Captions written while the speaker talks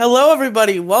Hello,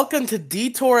 everybody. Welcome to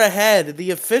Detour Ahead,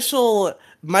 the official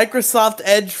Microsoft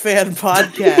Edge fan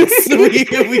podcast.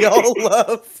 We all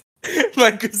love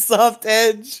Microsoft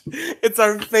Edge. It's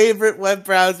our favorite web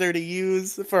browser to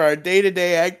use for our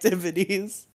day-to-day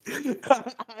activities.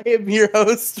 I am your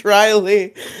host,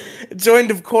 Riley,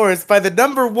 joined, of course, by the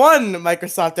number one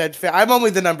Microsoft Edge fan. I'm only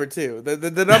the number two. The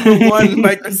number one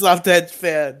Microsoft Edge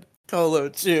fan, Colo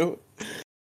Chu.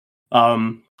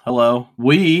 Hello.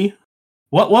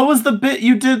 What was the bit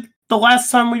you did the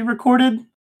last time we recorded?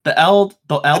 The L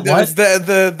It what? was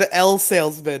the L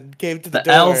salesman came to the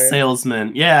door. L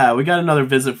salesman. Yeah, we got another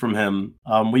visit from him.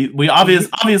 We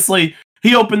obviously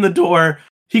he opened the door.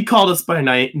 He called us by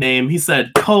name. He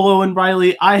said, "Colo and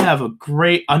Riley, I have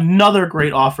another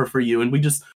great offer for you." And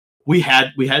we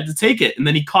had to take it. And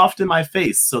then he coughed in my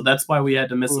face, so that's why we had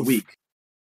to miss a week.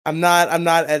 I'm not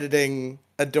editing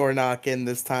a door knock in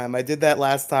this time. I did that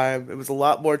last time. It was a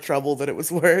lot more trouble than it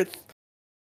was worth.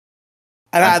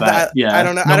 And I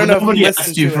don't know. I don't know if nobody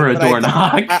asked you for a door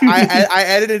knock. I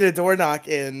edited a door knock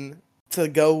in to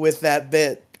go with that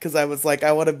bit because I was like,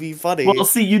 I want to be funny. Well,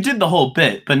 see, you did the whole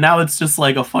bit, but now it's just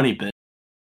like a funny bit.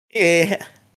 Yeah.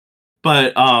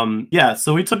 But yeah.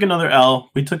 So we took another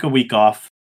L. We took a week off.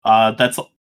 That's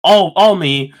all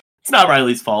me. It's not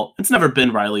Riley's fault. It's never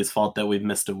been Riley's fault that we've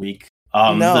missed a week.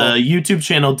 No. The YouTube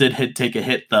channel did take a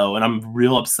hit though, and I'm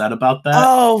real upset about that.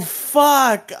 Oh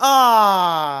fuck!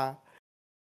 The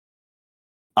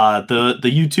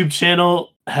YouTube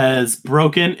channel has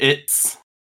broken its.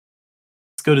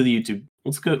 Let's go to the YouTube.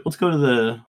 Let's go to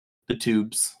the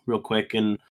tubes real quick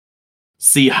and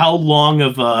see how long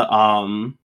of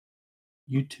a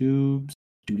YouTube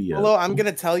studio. Hello, I'm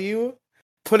gonna tell you.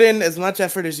 Put in as much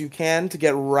effort as you can to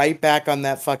get right back on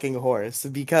that fucking horse,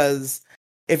 because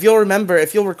if you'll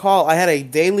recall, I had a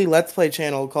daily Let's Play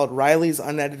channel called Riley's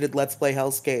Unedited Let's Play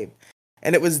Hellscape,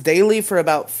 and it was daily for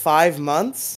about 5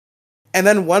 months, and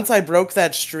then once I broke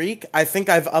that streak, I think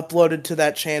I've uploaded to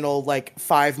that channel like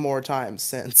 5 more times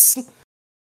since.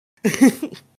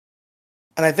 And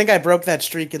I think I broke that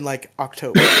streak in like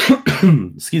October.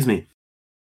 Excuse me.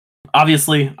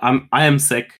 Obviously, I am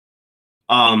sick.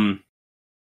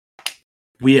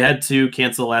 We had to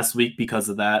cancel last week because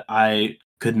of that. I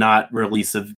could not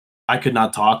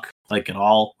talk like at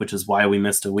all, which is why we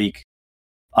missed a week.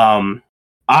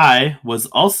 I was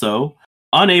also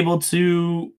unable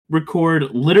to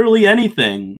record literally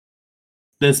anything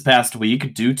this past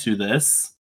week due to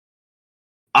this.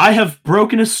 I have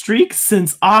broken a streak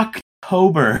since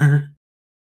October.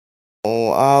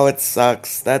 Oh, it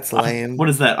sucks. That's lame. What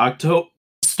is that?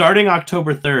 Starting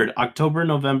October 3rd, October,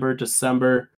 November,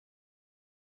 December.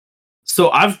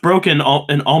 So I've broken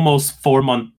an almost 4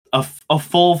 month, a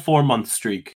full 4 month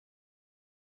streak.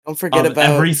 Don't forget about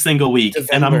every single week,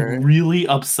 November. And I'm really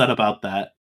upset about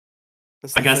that.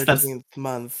 I guess that's 13th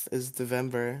month is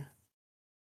November.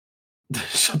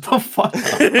 Shut the fuck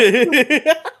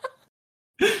up.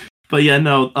 But yeah,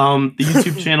 no. The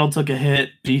YouTube channel took a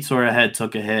hit. Detour Ahead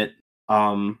took a hit.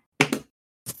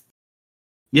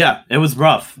 Yeah, it was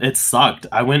rough. It sucked.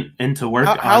 I went into work.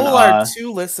 How will our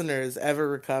 2 listeners ever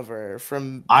recover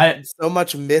from so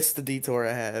much missed Detour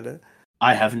Ahead?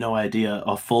 I have no idea.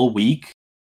 A full week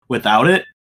without it?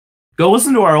 Go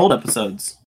listen to our old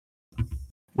episodes.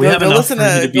 We have enough for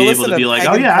you to be able to be like,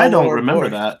 oh yeah, I don't remember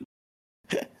that.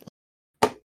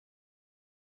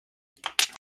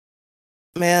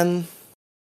 Man,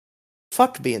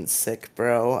 fuck being sick,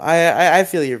 bro. I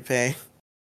feel your pain.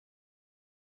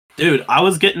 Dude, I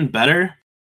was getting better.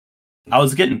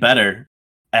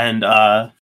 And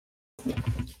I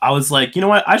was like, you know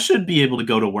what? I should be able to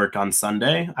go to work on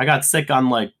Sunday. I got sick on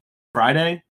like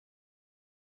Friday.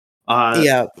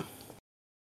 Yeah.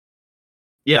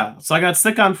 Yeah, so I got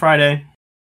sick on Friday.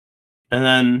 And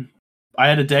then I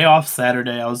had a day off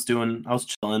Saturday. I was chilling.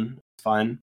 It's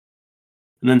fine.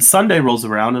 And then Sunday rolls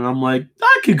around and I'm like,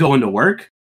 I could go into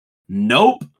work.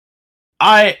 Nope.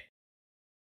 I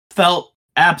felt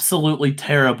absolutely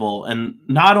terrible, and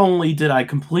not only did I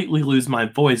completely lose my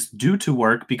voice due to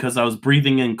work because I was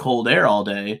breathing in cold air all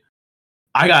day,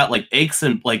 I got like aches,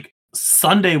 and like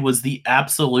Sunday was the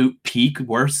absolute peak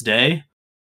worst day.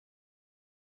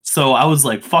 So I was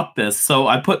like, fuck this. So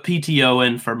I put PTO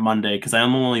in for Monday because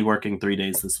I'm only working 3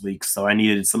 days this week, so I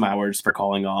needed some hours for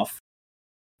calling off.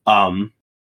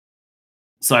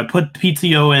 So I put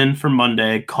PTO in for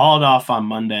Monday, called off on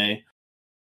Monday,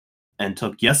 and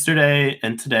took yesterday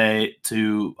and today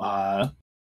to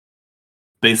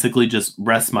basically just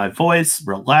rest my voice,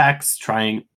 relax, try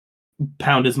and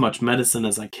pound as much medicine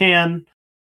as I can,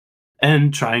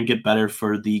 and try and get better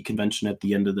for the convention at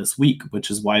the end of this week,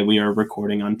 which is why we are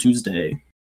recording on Tuesday.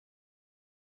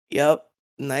 Yep.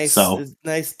 Nice, So,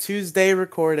 nice Tuesday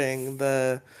recording.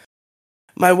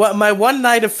 My one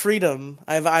night of freedom.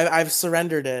 I've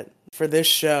surrendered it for this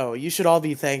show. You should all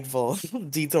be thankful,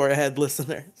 Detour Ahead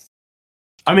listeners.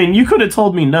 I mean, you could have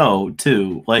told me no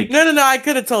too. Like, No. I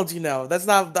could have told you no. That's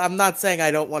not. I'm not saying I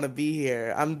don't want to be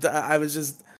here. I was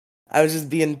just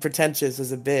being pretentious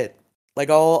as a bit. Like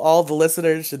all the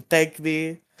listeners should thank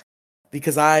me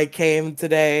because I came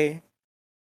today.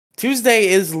 Tuesday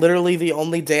is literally the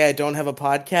only day I don't have a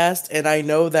podcast, and I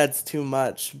know that's too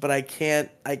much, but I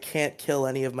can't kill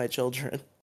any of my children.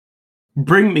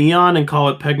 bring me on and call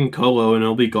it Peg and Colo, and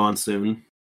it'll be gone soon.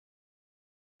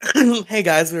 Hey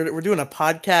guys, we're doing a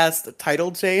podcast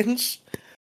title change.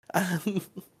 Um,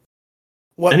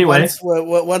 Anyway,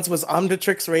 what once was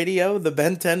Omnitrix Radio, the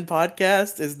Ben 10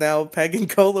 podcast, is now Peg and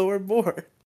Colo or more.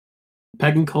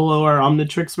 Peg and Colo are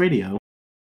Omnitrix Radio,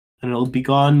 and it'll be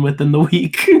gone within the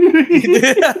week.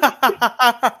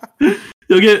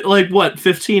 You'll get like what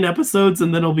 15 episodes,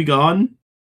 and then it'll be gone.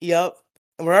 Yep,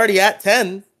 we're already at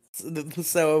 10,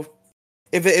 so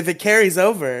if it carries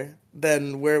over,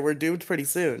 then we're doomed pretty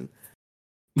soon.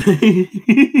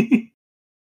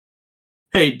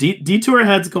 Hey, Detour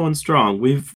Ahead's going strong.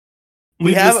 We've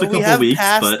missed a couple weeks,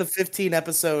 passed but the 15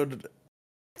 episode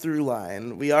through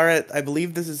line. We are at, I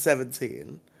believe this is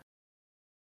 17.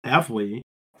 have we?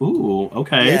 Ooh,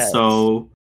 okay. Yes. So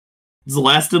it's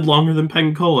lasted longer than Peg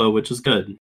and Colo, which is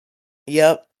good.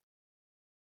 Yep.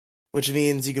 Which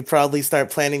means you could probably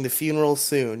start planning the funeral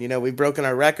soon. You know, we've broken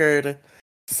our record,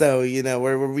 so you know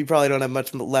we probably don't have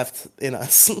much left in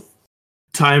us.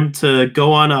 Time to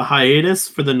go on a hiatus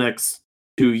for the next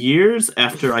 2 years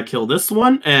after I kill this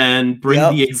one and bring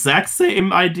the exact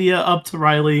same idea up to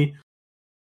Riley,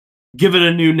 give it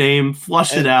a new name,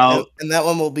 flush it out. And that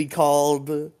one will be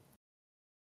called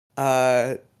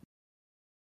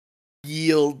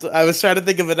Yield. I was trying to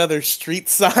think of another street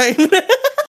sign.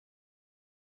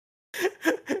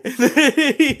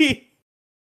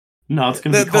 No, it's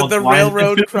gonna be called the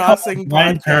railroad crossing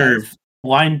blind curve.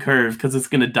 Blind curve, because it's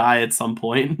gonna die at some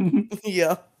point.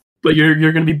 Yeah. But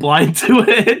you're gonna be blind to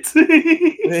it.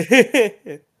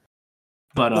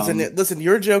 But listen,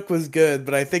 your joke was good,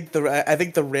 but I think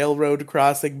the railroad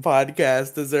crossing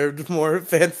podcast deserved more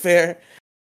fanfare.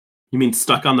 You mean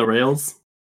stuck on the rails?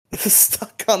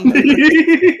 Stuck on the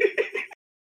rails.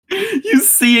 You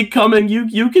see it coming.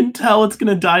 You can tell it's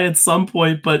gonna die at some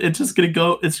point, but it's just gonna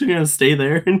go. It's just gonna stay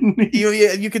there.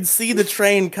 You can see the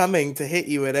train coming to hit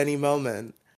you at any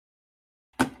moment.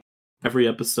 Every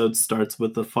episode starts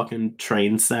with the fucking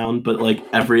train sound, but like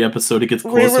every episode it gets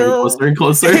closer and closer and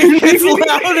closer. It's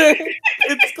louder.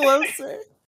 It's closer.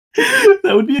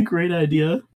 That would be a great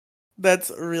idea.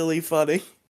 That's really funny.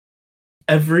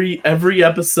 Every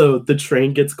episode the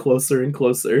train gets closer and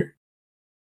closer.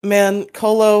 Man,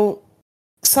 Colo,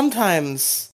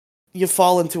 sometimes you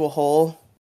fall into a hole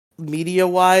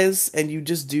media-wise and you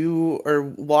just do or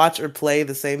watch or play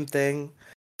the same thing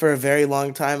for a very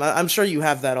long time. I'm sure you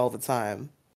have that all the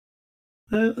time.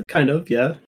 Kind of, yeah.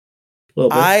 A little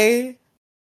bit. I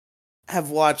have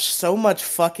watched so much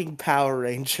fucking Power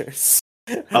Rangers.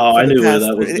 Oh, I knew where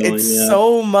that was going. It's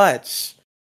so much.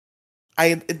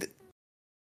 I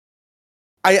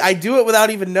do it without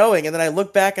even knowing, and then I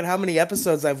look back at how many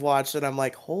episodes I've watched, and I'm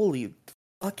like, holy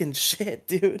fucking shit,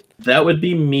 dude. That would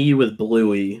be me with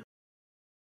Bluey.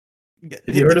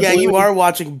 Have you heard of Bluey? You are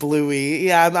watching Bluey.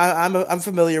 Yeah, I'm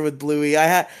familiar with Bluey.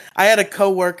 I had a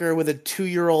coworker with a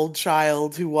 2-year-old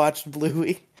child who watched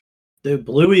Bluey. Dude,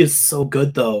 Bluey is so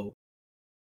good though.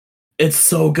 It's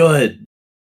so good.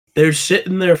 There's shit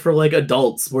in there for like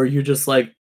adults where you're just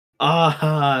like,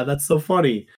 ah, that's so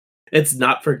funny. It's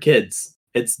not for kids.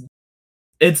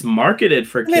 It's marketed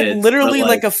for kids. It's literally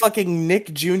like a fucking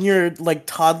Nick Jr. like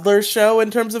toddler show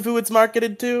in terms of who it's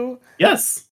marketed to.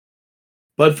 Yes.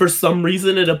 But for some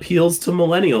reason it appeals to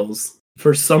millennials.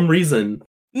 For some reason.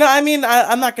 No, I mean,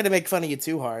 I'm not going to make fun of you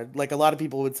too hard. Like, a lot of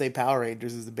people would say Power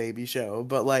Rangers is a baby show,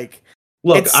 but like,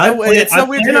 look, it's so weird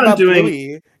to hear about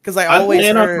Bluey, because I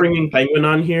plan on bringing Penguin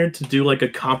on here to do like a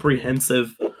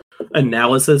comprehensive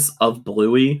analysis of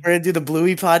Bluey. We're going to do the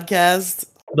Bluey podcast.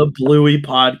 The Bluey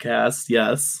podcast,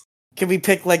 yes. Can we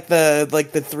pick like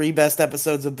the 3 best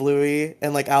episodes of Bluey,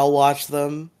 and like I'll watch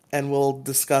them and we'll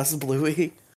discuss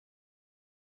Bluey?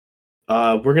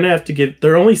 We're gonna have to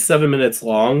they're only 7 minutes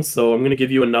long, so I'm gonna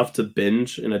give you enough to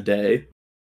binge in a day.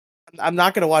 I'm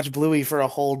not gonna watch Bluey for a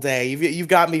whole day. You've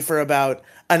got me for about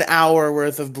an hour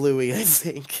worth of Bluey, I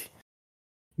think.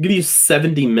 I'll give you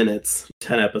 70 minutes,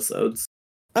 10 episodes.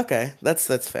 Okay,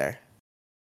 that's fair.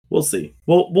 We'll see.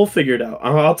 We'll figure it out.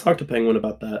 I'll talk to Penguin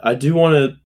about that. I do want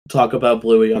to talk about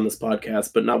Bluey on this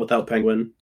podcast, but not without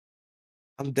Penguin.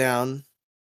 I'm down.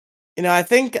 I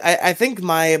think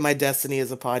my destiny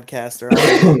as a podcaster.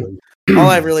 All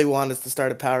I really want is to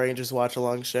start a Power Rangers watch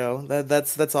along show.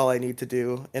 That's all I need to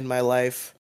do in my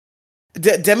life.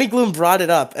 Demi Gloom brought it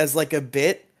up as like a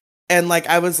bit, and like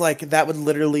I was like, that would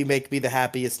literally make me the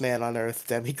happiest man on earth.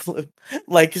 Demi Gloom,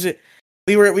 like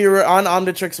we were on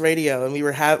Omnitrix Radio,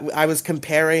 and I was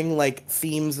comparing like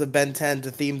themes of Ben 10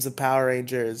 to themes of Power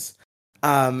Rangers,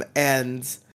 and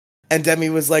Demi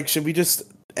was like, should we just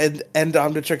end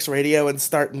Omnitrix Radio and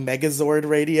start Megazord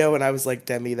Radio? And I was like,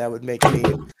 Demi, that would make me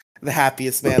the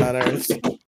happiest man on earth.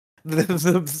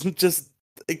 Just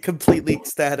completely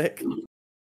ecstatic.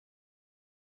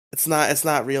 It's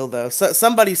not real though. So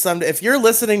somebody someday, if you're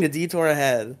listening to Detour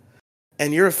Ahead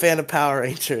and you're a fan of Power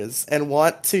Rangers and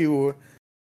want to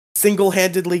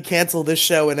single-handedly cancel this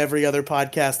show and every other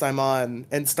podcast I'm on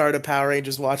and start a Power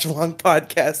Rangers watch-along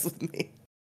podcast with me,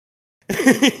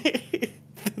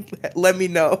 let me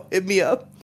know. Hit me up.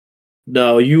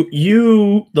 No,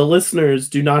 you, the listeners,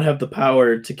 do not have the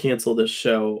power to cancel this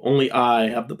show. Only I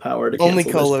have the power to cancel this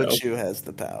show. Only Colo Chu has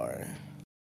the power.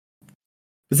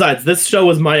 Besides, this show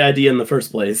was my idea in the first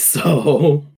place,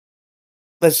 so...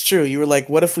 That's true. You were like,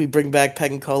 what if we bring back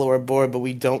Peg and Colo are bored, but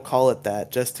we don't call it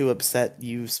that, just to upset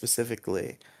you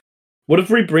specifically? What if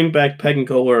we bring back Peg and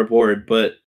Colo are bored,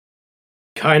 but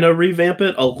kind of revamp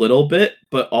it a little bit,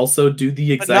 but also do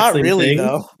the exact same thing?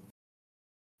 Though.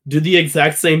 Do the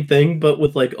exact same thing, but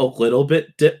with like a little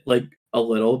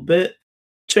bit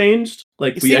changed.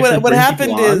 Like you see, what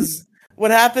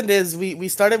happened is we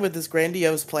started with this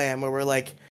grandiose plan where we're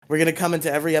like, we're gonna come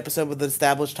into every episode with an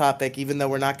established topic, even though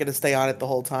we're not gonna stay on it the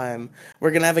whole time.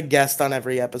 We're gonna have a guest on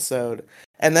every episode,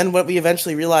 and then what we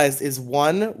eventually realized is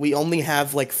 1, we only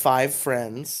have like 5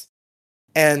 friends,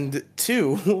 and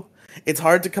 2, it's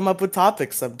hard to come up with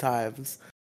topics sometimes.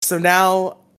 So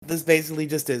now this basically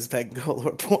just is Peg and Colo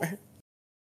are bored.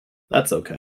 That's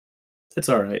okay. It's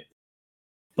all right.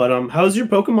 But how's your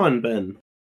Pokemon been?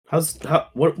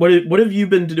 What have you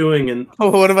been doing in?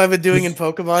 What have I been doing in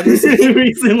Pokemon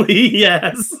recently?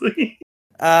 Yes.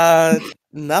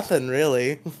 Nothing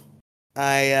really.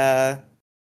 I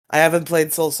haven't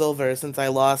played Soul Silver since I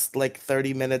lost like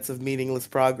 30 minutes of meaningless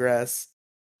progress.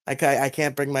 I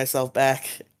can't bring myself back.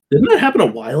 Didn't that happen a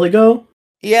while ago?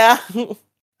 Yeah,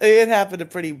 it happened a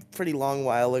pretty long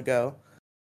while ago.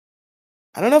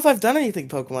 I don't know if I've done anything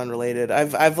Pokemon related.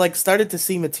 I've like started to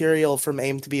see material from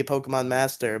AIM to be a Pokemon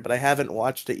Master, but I haven't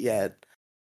watched it yet.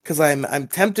 Cause I'm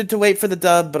tempted to wait for the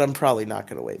dub, but I'm probably not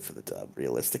gonna wait for the dub,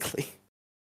 realistically.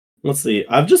 Let's see.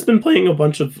 I've just been playing a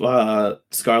bunch of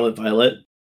Scarlet Violet.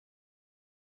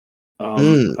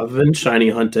 I've been shiny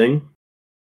hunting.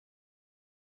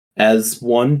 As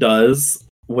one does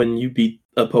when you beat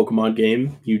a Pokemon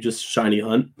game, you just shiny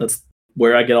hunt. That's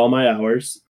where I get all my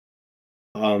hours.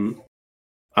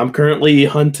 I'm currently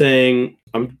egg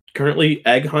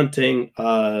hunting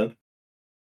Paldean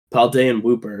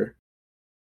Wooper.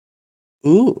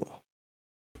 Ooh.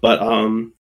 But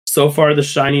so far the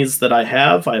shinies that I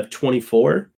have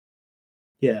 24.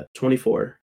 Yeah,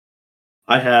 24.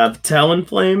 I have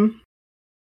Talonflame,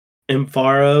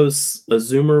 Ampharos,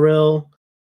 Azumarill,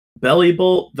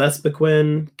 Bellibolt,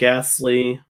 Vespiquen,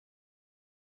 Ghastly,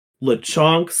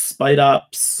 Lechonk,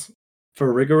 Spidops,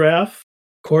 Farigiraf,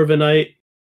 Corviknight.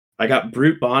 I got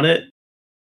Brute Bonnet,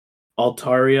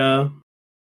 Altaria,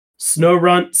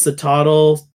 Snorunt,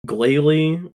 Citadel,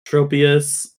 Glalie,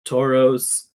 Tropius,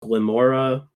 Tauros,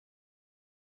 Glimora,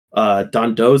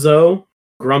 Dondozo,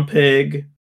 Grumpig,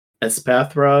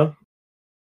 Espathra,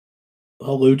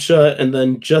 Hawlucha, and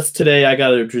then just today I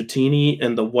got a Dratini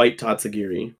and the White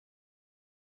Tatsugiri.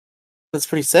 That's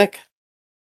pretty sick.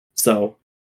 So,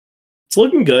 it's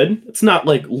looking good. It's not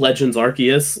like Legends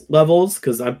Arceus levels,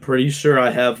 because I'm pretty sure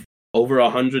I have over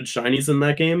 100 shinies in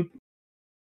that game.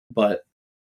 But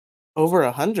over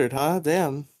 100, huh?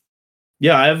 Damn.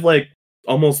 Yeah, I have like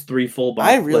almost 3 full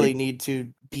boxes. I really need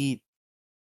to beat.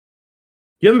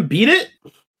 You haven't beat it?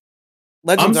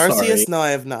 Legends Arceus? No, I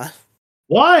have not.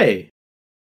 Why?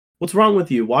 What's wrong with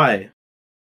you? Why?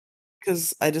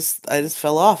 Because I just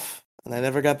fell off and I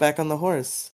never got back on the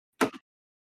horse.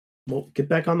 Well, get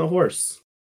back on the horse.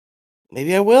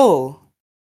 Maybe I will.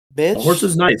 Bitch. The horse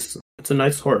is nice. It's a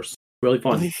nice horse. Really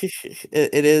fun.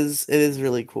 It is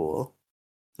really cool.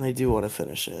 And I do want to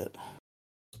finish it.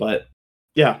 But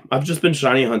yeah, I've just been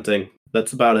shiny hunting.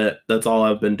 That's about it. That's all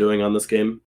I've been doing on this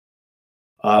game.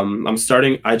 I'm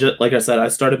starting. Like I said, I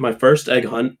started my first egg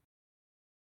hunt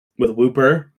with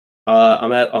Wooper.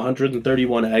 I'm at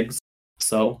 131 eggs,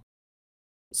 so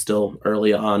still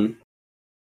early on.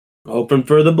 Hoping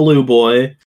for the blue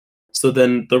boy. So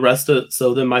then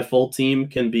my full team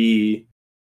can be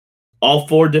all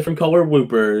 4 different color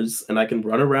Whoopers, and I can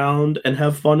run around and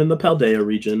have fun in the Paldea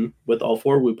region with all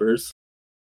 4 Whoopers.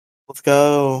 Let's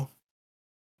go.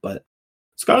 But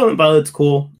Scarlet and Violet's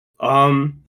cool.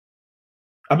 I've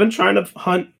been trying to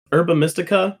hunt Herba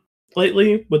Mystica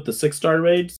lately with the 6-star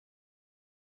raids.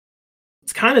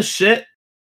 It's kind of shit.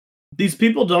 These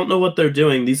people don't know what they're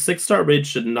doing. These 6-star raids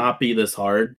should not be this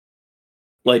hard.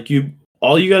 Like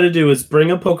all you got to do is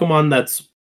bring a Pokemon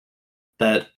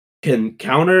that can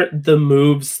counter the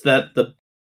moves that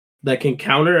can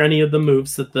counter any of the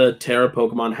moves that the Terra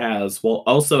Pokemon has, while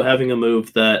also having a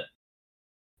move that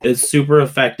is super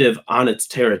effective on its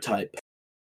Terra type.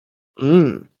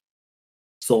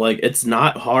 So like it's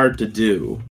not hard to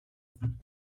do.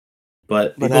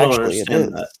 But people don't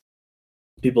understand that.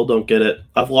 People don't get it.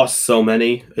 I've lost so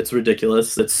many. It's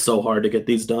ridiculous. It's so hard to get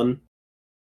these done.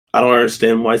 I don't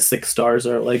understand why 6 stars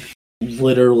are like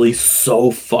literally so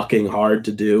fucking hard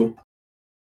to do.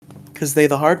 Because they're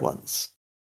the hard ones.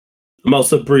 I'm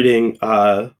also breeding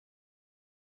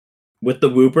with the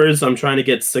Whoopers. I'm trying to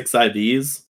get 6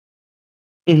 IVs.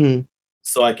 Mm-hmm.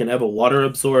 So I can have a water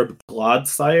absorb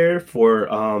Glodsire for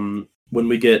when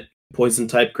we get poison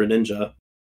type Greninja.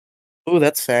 Ooh,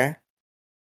 that's fair.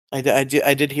 I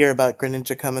did hear about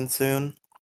Greninja coming soon.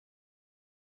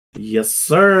 Yes,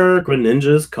 sir.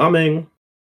 Greninja's coming.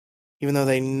 Even though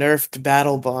they nerfed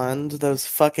Battle Bond, those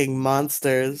fucking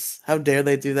monsters. How dare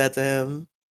they do that to him?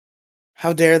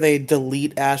 How dare they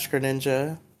delete Ash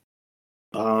Greninja?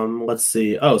 Let's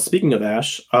see. Oh, speaking of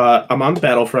Ash, I'm on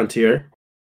Battle Frontier.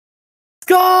 Let's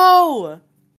go!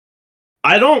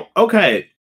 Okay.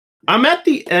 I'm at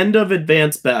the end of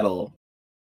Advanced Battle.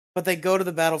 But they go to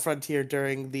the Battle Frontier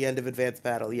during the end of Advanced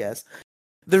Battle, yes.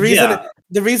 The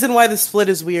reason why the split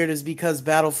is weird is because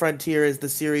Battle Frontier is the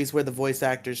series where the voice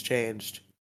actors changed.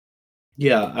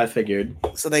 Yeah, I figured.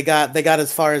 So they got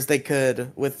as far as they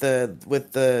could with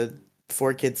the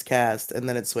 4Kids cast, and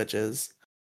then it switches.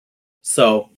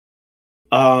 So,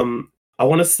 I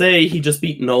want to say he just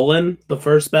beat Nolan, the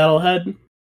first Battlehead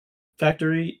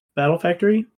Battle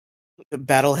Factory.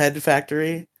 Battlehead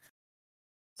Factory.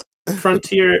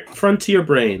 Frontier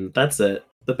Brain. That's it.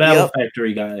 The Battle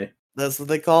Factory guy. That's what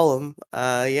they call him.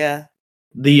 Yeah.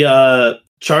 The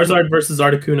Charizard versus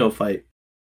Articuno fight.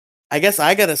 I guess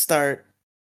I gotta start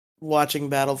watching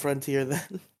Battle Frontier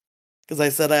then, because I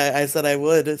said I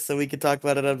would, so we could talk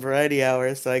about it on Variety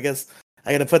Hour. So I guess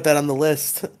I gotta put that on the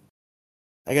list.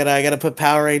 I gotta put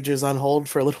Power Rangers on hold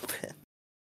for a little bit.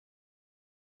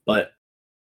 But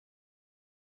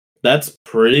that's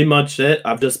pretty much it.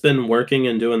 I've just been working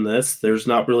and doing this. There's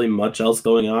not really much else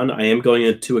going on. I am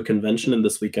going to a convention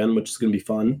this weekend, which is going to be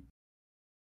fun.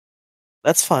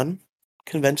 That's fun.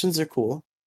 Conventions are cool.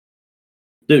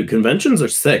 Dude, conventions are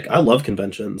sick. I love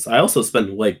conventions. I also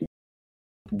spend like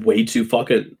way too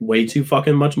fucking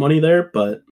much money there,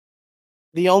 but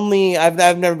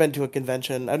I've never been to a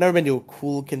convention. I've never been to a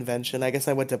cool convention. I guess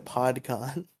I went to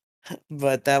PodCon.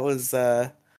 But that was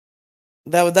that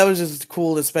was just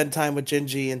cool to spend time with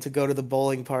Gingy and to go to the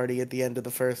bowling party at the end of the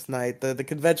first night. The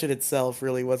convention itself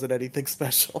really wasn't anything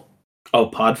special. Oh,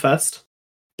 Podfest?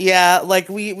 Yeah, like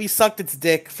we sucked its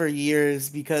dick for years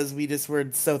because we just were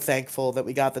so thankful that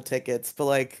we got the tickets, but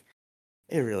like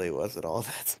it really wasn't all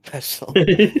that special.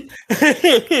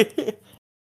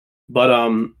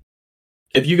 But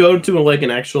if you go to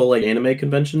an actual anime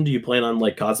convention, do you plan on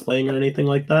cosplaying or anything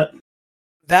like that?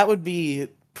 That would be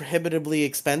prohibitively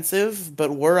expensive,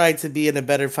 but were I to be in a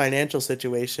better financial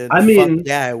situation, I mean,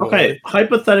 yeah, I would. Okay,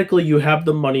 hypothetically, you have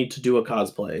the money to do a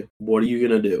cosplay. What are you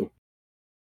gonna do?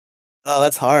 Oh,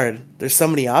 that's hard. There's so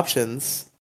many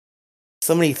options,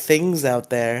 so many things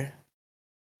out there.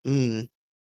 Who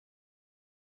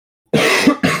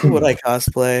would I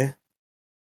cosplay?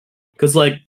 Because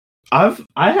I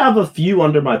have a few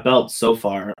under my belt so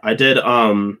far. I did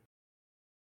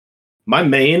my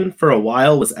main for a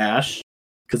while was Ash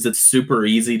because it's super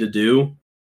easy to do,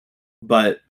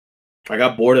 but I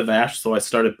got bored of Ash, so I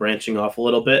started branching off a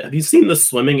little bit. Have you seen the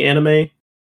swimming anime?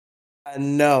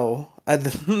 No, I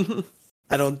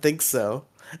don't think so.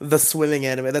 The swimming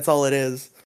anime, that's all it is.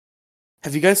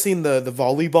 Have you guys seen the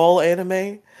volleyball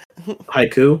anime?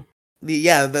 Haiku?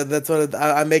 That's what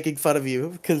I'm making fun of you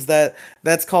because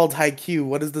that's called Haiku.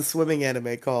 What is the swimming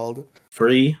anime called?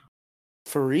 Free.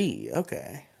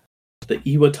 Okay. The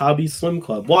Iwatabi Swim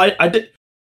Club. Well, I did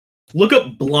look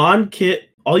up Blonde Kid.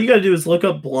 All you gotta do is look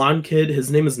up Blonde Kid. His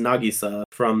name is Nagisa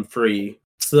from Free.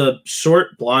 It's the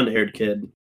short blonde-haired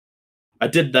kid. I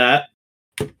did that.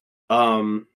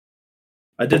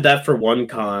 I did that for one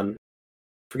con.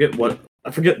 I forget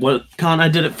what con I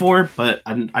did it for, but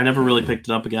I never really picked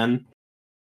it up again.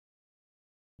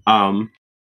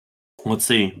 Let's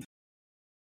see.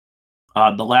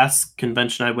 The last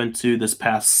convention I went to this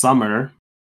past summer,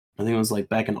 I think it was like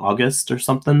back in August or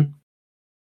something,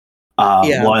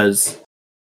 Yeah. was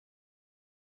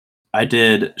I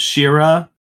did Shira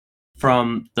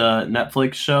from the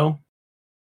Netflix show,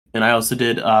 and I also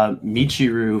did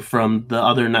Michiru from the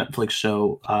other Netflix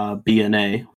show,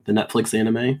 BNA, the Netflix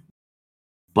anime.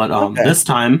 But Okay.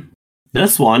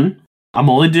 this one, I'm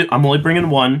only bringing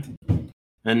one,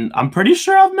 and I'm pretty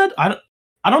sure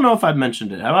I don't know if I've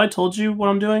mentioned it. Have I told you what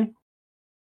I'm doing?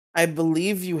 I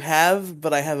believe you have,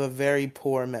 but I have a very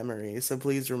poor memory, so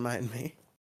please remind me.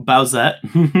 Bowsette.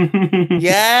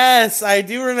 Yes, I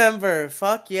do remember.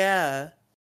 Fuck yeah.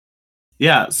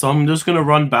 Yeah, so I'm just gonna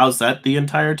run Bowsette the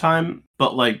entire time,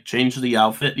 but like change the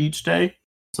outfit each day.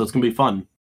 So it's gonna be fun.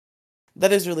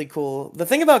 That is really cool. The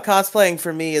thing about cosplaying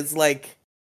for me is like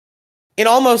in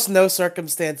almost no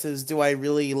circumstances do I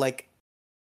really like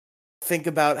think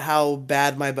about how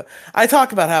bad I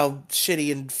talk about how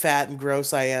shitty and fat and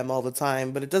gross I am all the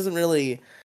time, but it doesn't really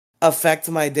affect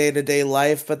my day-to-day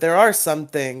life, but there are some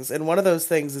things, and one of those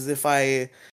things is if I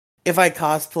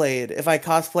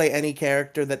cosplay any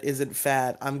character that isn't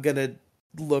fat, I'm gonna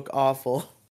look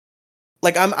awful.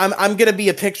 Like I'm gonna be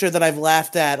a picture that I've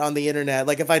laughed at on the internet.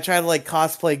 Like if I try to like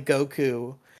cosplay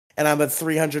Goku and I'm a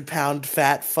 300-pound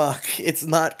fat fuck, it's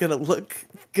not gonna look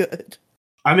good.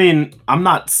 I mean, I'm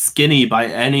not skinny by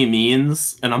any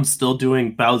means, and I'm still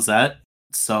doing Bowsette,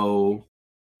 so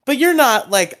But you're not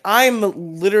like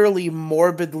I'm literally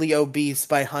morbidly obese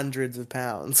by hundreds of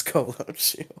pounds,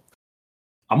 Kolochu.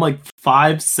 I'm like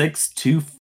 5'6",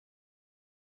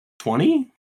 220.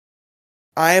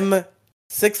 I'm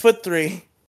 6'3",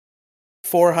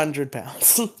 400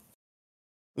 pounds.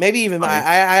 Maybe even Funny.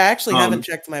 I actually haven't Um,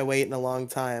 checked my weight in a long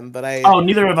time, but oh,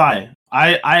 neither have I.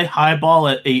 I highball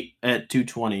at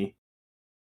 220.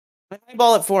 I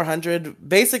eyeball at 400.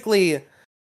 Basically,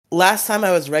 last time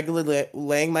I was regularly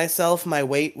laying myself, my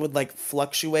weight would like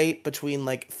fluctuate between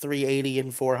like 380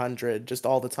 and 400 just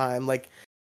all the time. Like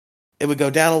it would go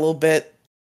down a little bit,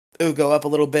 it would go up a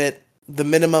little bit. The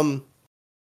minimum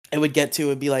it would get to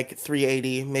would be like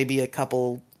 380, maybe a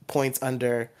couple points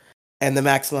under, and the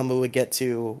maximum it would get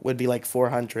to would be like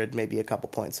 400, maybe a couple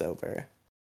points over.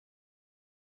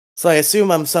 So I assume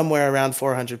I'm somewhere around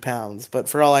 400 pounds, but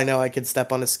for all I know, I could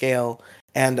step on a scale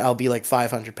and I'll be like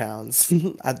 500 pounds.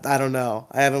 I don't know.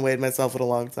 I haven't weighed myself in a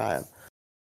long time.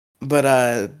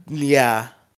 But yeah,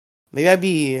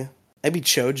 maybe I'd be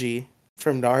Choji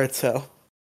from Naruto.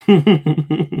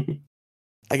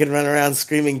 I could run around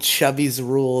screaming "Chubby's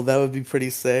rule." That would be pretty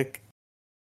sick.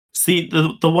 See,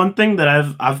 the one thing that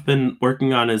I've been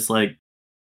working on is like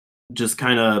just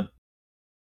kind of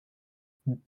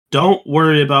don't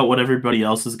worry about what everybody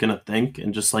else is gonna think,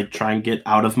 and just like try and get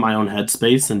out of my own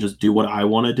headspace and just do what I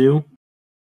want to do.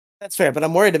 That's fair, but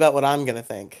I'm worried about what I'm gonna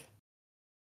think.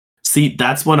 See,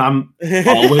 that's what I'm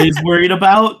always worried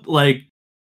about. Like,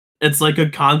 it's like a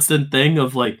constant thing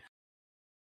of like,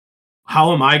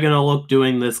 how am I gonna look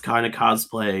doing this kind of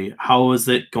cosplay? How is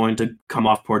it going to come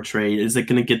off portrayed? Is it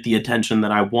gonna get the attention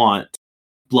that I want?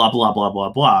 Blah blah blah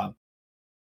blah blah.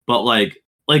 But like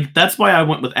that's why I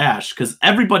went with Ash, because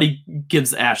everybody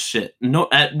gives Ash shit. No,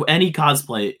 at any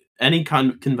cosplay, any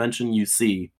convention you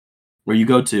see where you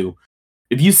go to,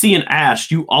 if you see an Ash,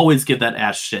 you always give that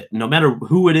Ash shit, no matter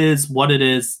who it is, what it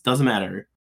is, doesn't matter.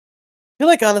 I feel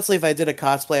like honestly, if I did a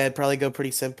cosplay, I'd probably go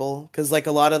pretty simple because like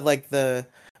a lot of like the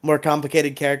more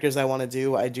complicated characters I want to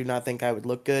do, I do not think I would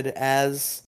look good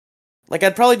as. Like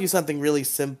I'd probably do something really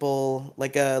simple,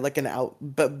 like an out,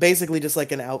 but basically just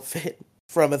like an outfit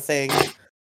from a thing.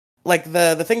 Like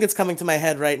the thing that's coming to my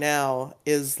head right now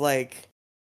is like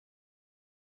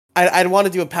I'd want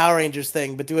to do a Power Rangers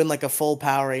thing, but doing like a full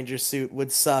Power Ranger suit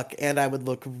would suck, and I would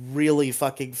look really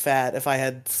fucking fat if I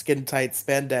had skin tight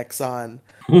spandex on.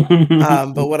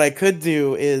 But what I could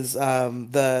do is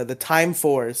the Time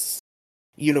Force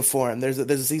uniform. There's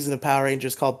a season of Power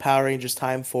Rangers called Power Rangers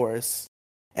Time Force,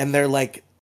 and they're like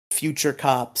future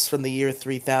cops from the year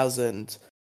 3000.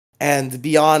 And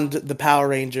beyond the Power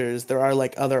Rangers, there are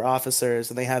like other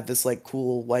officers, and they have this like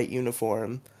cool white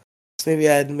uniform. So maybe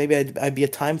I'd be a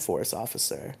Time Force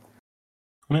officer.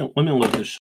 Let me look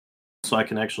this so I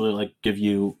can actually like give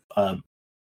you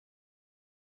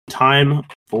Time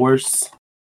Force.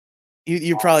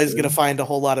 You're probably just gonna find a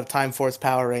whole lot of Time Force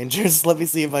Power Rangers. Let me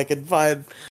see if I can find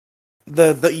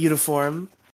the uniform.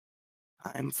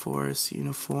 Time Force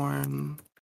uniform.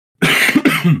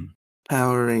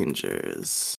 Power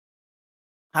Rangers.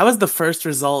 How is the first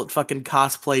result fucking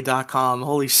cosplay.com?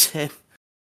 Holy shit.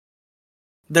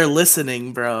 They're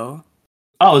listening, bro.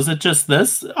 Oh, is it just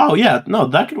this? Oh yeah, no,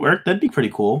 that could work. That'd be pretty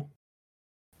cool.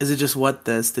 Is it just what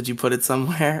this? Did you put it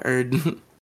somewhere or?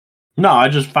 No, I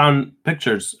just found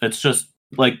pictures. It's just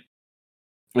like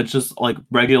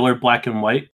regular black and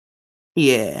white.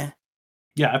 Yeah.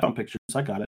 Yeah, I found pictures. I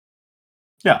got it.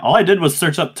 Yeah, all I did was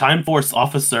search up Time Force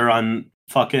Officer on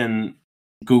fucking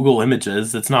Google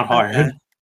Images. It's not hard. Okay.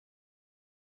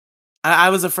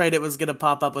 I was afraid it was gonna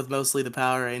pop up with mostly the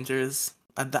Power Rangers.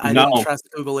 I No. didn't trust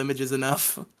Google Images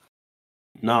enough.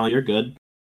 No, you're good.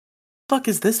 Fuck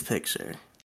is this picture?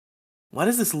 Why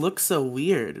does this look so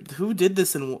weird? Who did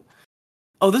this in?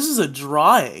 Oh, this is a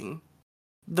drawing.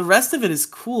 The rest of it is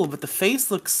cool, but the face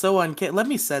looks so uncanny. Let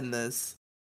me send this.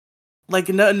 Like,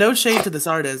 no shade to this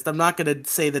artist. I'm not gonna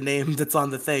say the name that's on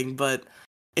the thing, but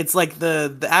it's like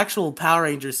the actual Power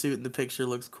Ranger suit in the picture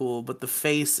looks cool, but the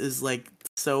face is like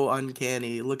so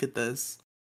uncanny. Look at this.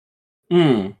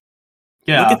 Yeah.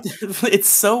 Look at it's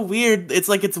so weird. It's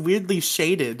like it's weirdly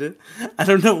shaded. I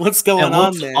don't know what's going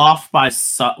on there. Off by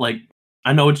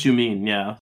I know what you mean.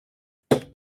 Yeah.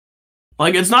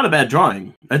 Like, it's not a bad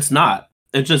drawing. It's not.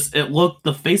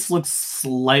 The face looks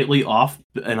slightly off,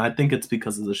 and I think it's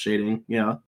because of the shading.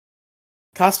 Yeah.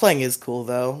 Cosplaying is cool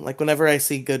though. Like whenever I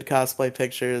see good cosplay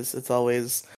pictures, it's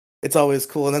always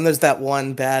cool. And then there's that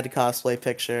one bad cosplay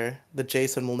picture that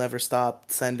Jason will never stop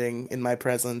sending in my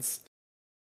presence.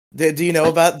 Do you know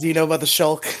about the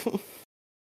Shulk?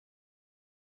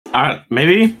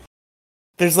 Maybe.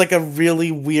 There's like a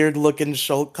really weird looking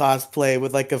Shulk cosplay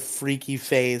with like a freaky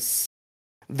face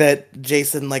that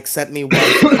Jason like sent me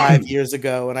once 5 years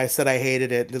ago, and I said I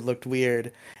hated it and it looked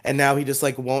weird. And now he just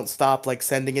like won't stop like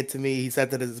sending it to me. He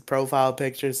sent it as his profile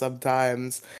picture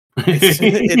sometimes. It's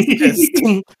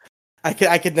just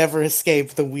I could never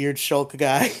escape the weird Shulk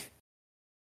guy.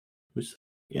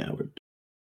 Yeah.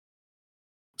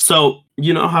 So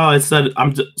you know how I said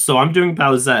I'm doing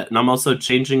Bowsette, and I'm also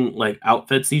changing like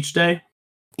outfits each day.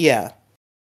 Yeah.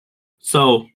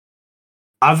 So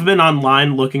I've been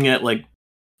online looking at like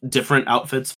different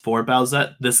outfits for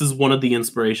Bowsette. This is one of the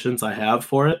inspirations I have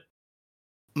for it.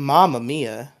 Mamma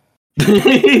mia.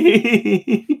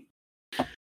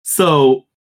 So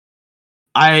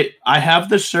I have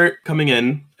the shirt coming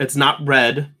in. It's not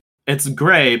red. It's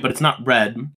gray, but it's not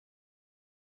red.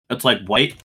 It's like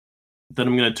white. That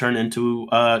I'm gonna turn into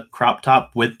a crop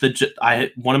top with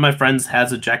one of my friends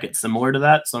has a jacket similar to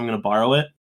that, so I'm gonna borrow it.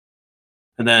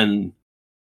 And then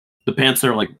the pants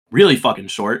are like really fucking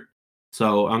short,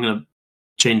 so I'm gonna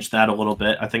change that a little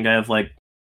bit. I think I have like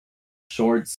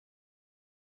shorts.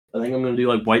 I think I'm gonna do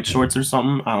like white shorts or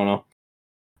something. I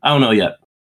don't know yet.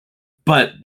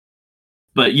 But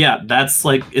yeah, that's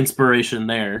like inspiration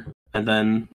there. And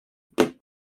then,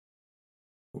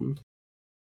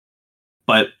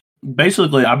 but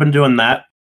basically, I've been doing that.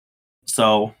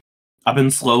 So I've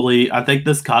been I think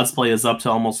this cosplay is up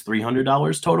to almost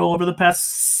 $300 total over the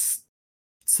past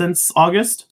since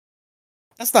August.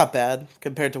 That's not bad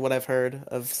compared to what I've heard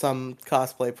of some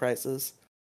cosplay prices.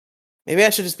 Maybe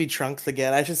I should just be Trunks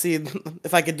again. I should see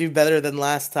if I could do better than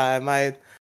last time. I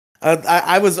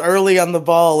was early on the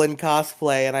ball in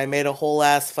cosplay, and I made a whole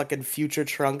ass fucking future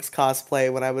Trunks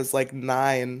cosplay when I was like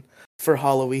 9 for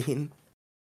Halloween.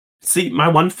 See, my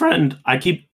one friend, I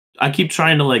keep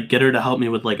trying to like get her to help me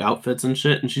with like outfits and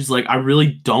shit, and she's like, I really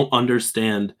don't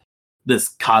understand this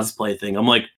cosplay thing. I'm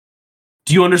like,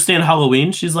 do you understand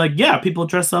Halloween? She's like, yeah, people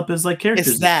dress up as like characters.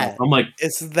 It's that. I'm like,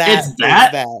 it's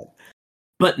that,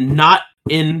 but not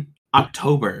in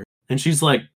October. And she's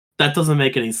like, that doesn't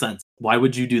make any sense. Why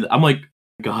would you do that? I'm like,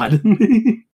 God.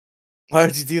 Why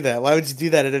would you do that? Why would you do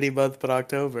that in any month but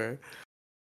October?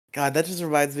 God, that just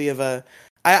reminds me of I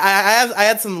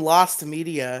had some lost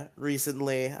media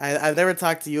recently. I've never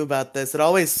talked to you about this. It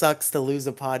always sucks to lose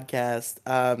a podcast.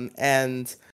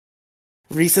 And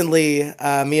recently,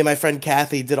 me and my friend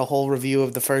Kathy did a whole review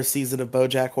of the first season of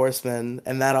BoJack Horseman,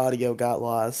 and that audio got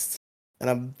lost.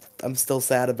 And I'm still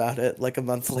sad about it. Like a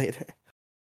month later.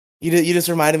 You just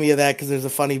reminded me of that because there's a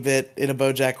funny bit in a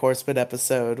BoJack Horseman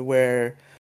episode where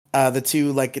the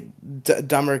two like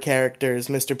dumber characters,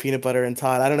 Mr. Peanut Butter and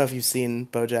Todd. I don't know if you've seen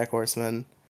BoJack Horseman.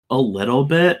 A little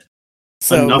bit.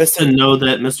 So enough to know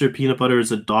that Mr. Peanut Butter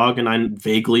is a dog, and I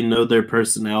vaguely know their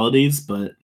personalities,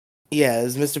 but yeah,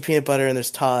 there's Mr. Peanut Butter and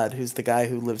there's Todd, who's the guy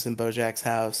who lives in BoJack's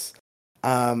house.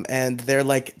 And they're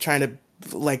like trying to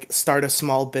like start a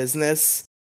small business,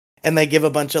 and they give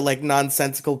a bunch of like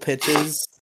nonsensical pitches.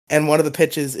 And one of the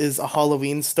pitches is a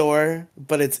Halloween store,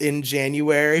 but it's in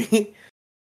January.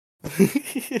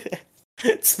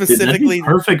 Specifically,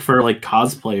 perfect for like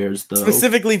cosplayers though.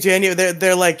 Specifically January,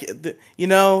 they're like, you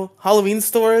know, Halloween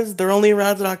stores, they're only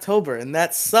around in October, and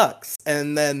that sucks.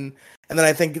 And then And then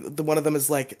I think one of them is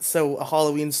like, so a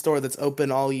Halloween store that's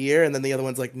open all year, and then the other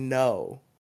one's like, no,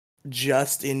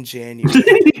 just in January.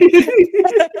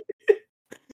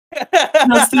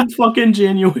 Just in fucking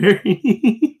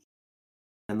January.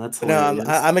 And that's No, hilarious.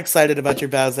 I'm excited about your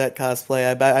Bowsette cosplay.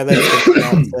 I bet it's gonna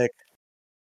turn out sick.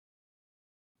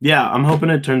 Yeah, I'm hoping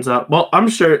it turns out. Well, I'm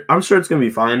sure it's gonna be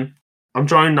fine. I'm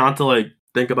trying not to like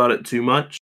think about it too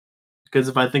much, because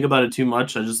if I think about it too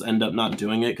much, I just end up not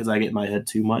doing it because I get in my head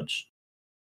too much.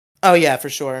 Oh yeah, for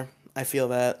sure. I feel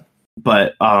that.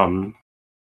 But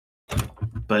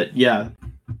yeah,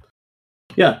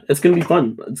 it's gonna be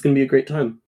fun. It's gonna be a great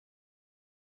time.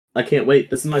 I can't wait.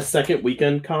 This is my second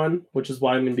weekend con, which is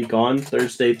why I'm gonna be gone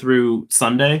Thursday through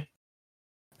Sunday.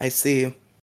 I see.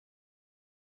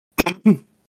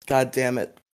 God damn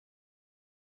it.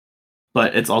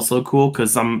 But it's also cool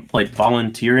because I'm like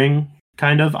volunteering,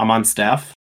 kind of. I'm on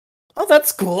staff. Oh,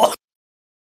 that's cool.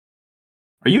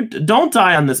 Don't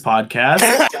die on this podcast.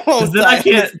 Because then I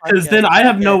can't. Because then I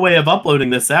have no way of uploading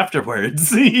this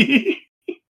afterwards.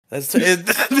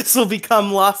 This will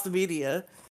become lost media.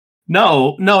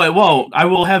 No, it won't. I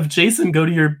will have Jason go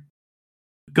to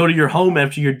your home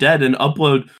after you're dead and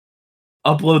upload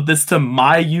this to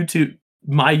my YouTube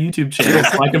channel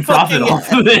so I can profit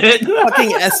off of it.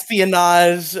 Fucking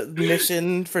espionage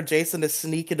mission for Jason to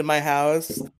sneak into my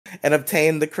house and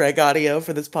obtain the Craig audio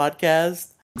for this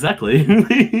podcast.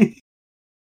 Exactly.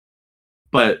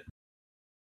 But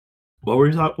what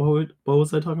was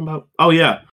I talking about? Oh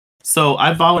yeah. So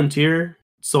I volunteer,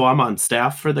 so I'm on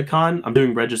staff for the con. I'm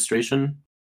doing registration.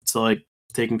 So like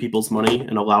taking people's money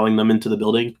and allowing them into the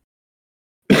building.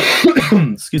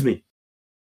 Excuse me.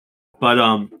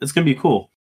 But it's gonna be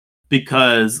cool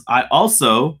because I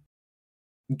also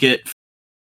get,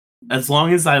 as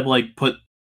long as I like put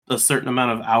a certain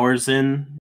amount of hours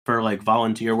in for like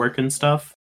volunteer work and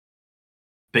stuff,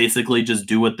 basically just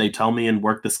do what they tell me and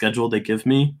work the schedule they give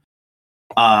me,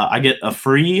 I get a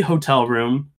free hotel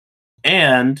room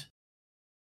and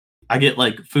I get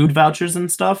like food vouchers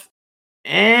and stuff,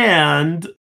 and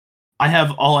I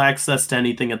have all access to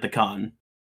anything at the con.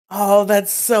 Oh,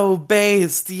 that's so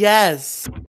based. Yes.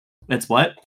 It's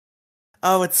what?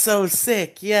 Oh, it's so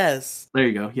sick. Yes. There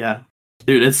you go. Yeah.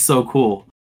 Dude, it's so cool.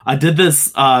 I did this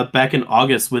back in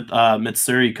August with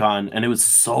MitsuriCon, and it was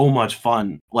so much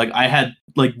fun. Like I had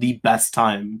like the best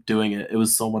time doing it. It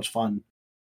was so much fun.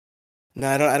 No,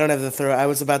 I don't have the throw. I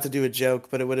was about to do a joke,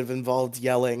 but it would have involved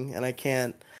yelling, and I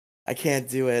can't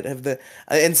do it.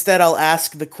 Instead, I'll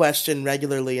ask the question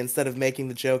regularly instead of making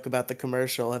the joke about the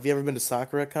commercial. Have you ever been to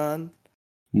SakuraCon?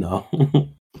 No.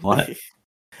 What?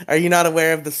 Are you not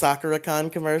aware of the SakuraCon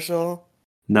commercial?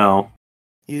 No.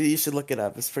 You should look it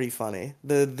up. It's pretty funny.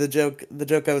 The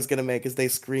joke I was gonna make is they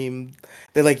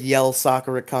like yell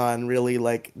SakuraCon really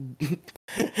like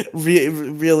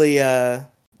really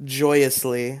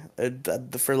joyously,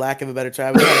 for lack of a better term.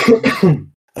 I was trying to think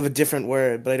of a different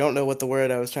word, but I don't know what the word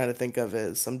I was trying to think of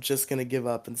is. I'm just gonna give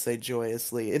up and say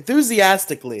joyously.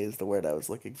 Enthusiastically is the word I was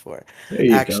looking for. There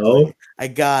you go. I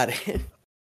got it.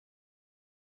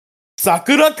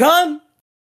 SakuraCon.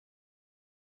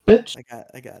 Bitch. I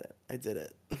got it. I did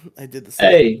it. I did the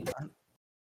same. Hey.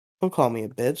 Don't call me a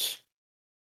bitch.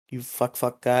 You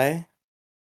fuck guy.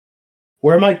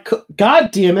 Where am I? God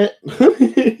damn it.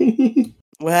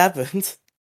 What happened?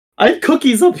 I had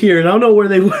cookies up here and I don't know where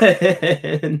they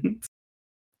went.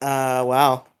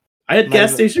 Wow. I had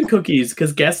gas station cookies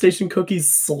because gas station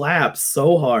cookies slap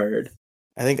so hard.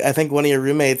 I think one of your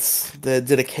roommates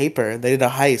did a caper. They did a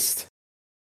heist.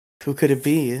 Who could it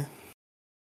be?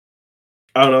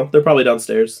 I don't know. They're probably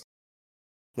downstairs.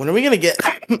 When are we gonna get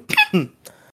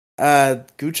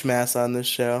Gooch Mass on this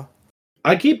show?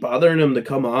 I keep bothering him to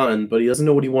come on, but he doesn't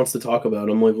know what he wants to talk about.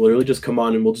 I'm like, literally just come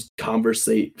on and we'll just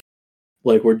conversate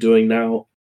like we're doing now.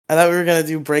 I thought we were gonna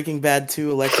do Breaking Bad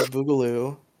 2 Electric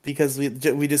Boogaloo because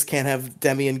we just can't have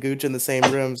Demi and Gooch in the same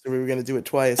room, so we were gonna do it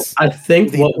twice. I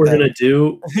think what we're gonna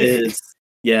do is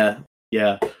yeah.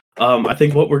 I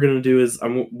think what we're gonna do is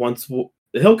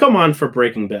he'll come on for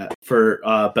Breaking Bad for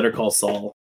Better Call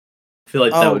Saul. I feel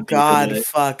like that would be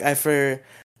fuck! I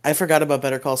forgot about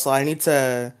Better Call Saul. I need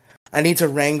to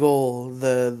wrangle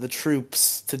the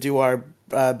troops to do our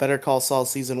Better Call Saul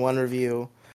season 1 review,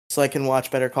 so I can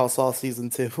watch Better Call Saul season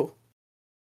 2.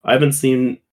 I haven't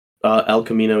seen El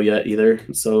Camino yet either,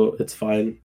 so it's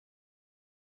fine.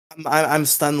 I'm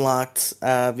stun locked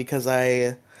because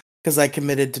I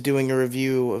committed to doing a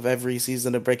review of every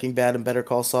season of Breaking Bad and Better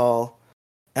Call Saul,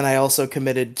 and I also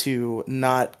committed to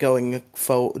not getting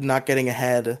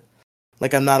ahead.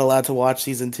 Like I'm not allowed to watch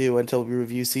season 2 until we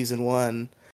review season 1.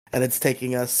 And it's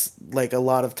taking us like a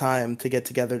lot of time to get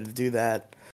together to do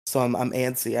that. so I'm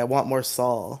antsy. I want more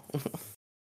Saul.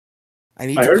 I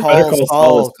need I to heard Better call Call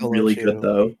Saul is Saul, really good Colochu.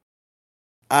 though.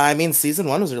 I mean, season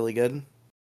 1 was really good.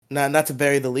 Not to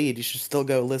bury the lead. You should still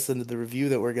go listen to the review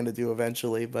that we're gonna do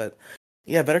eventually. But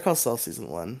yeah, Better Call Saul season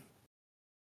 1.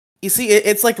 You see,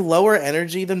 it's like lower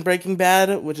energy than Breaking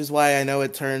Bad, which is why I know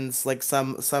it turns like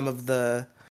some of the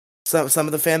some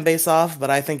of the fan base off. But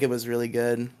I think it was really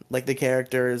good. Like the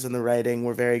characters and the writing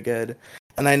were very good,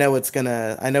 and I know it's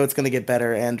gonna get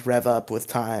better and rev up with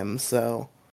time. So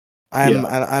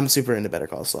Yeah. I'm super into Better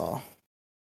Call Saul.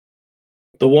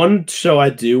 The one show I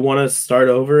do want to start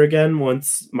over again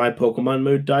once my Pokemon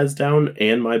mood dies down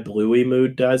and my Bluey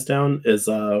mood dies down is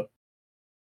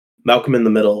Malcolm in the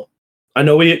Middle. I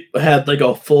know we had like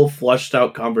a full flushed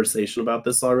out conversation about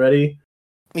this already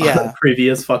on a Yeah,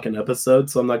 previous fucking episode,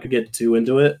 so I'm not gonna get too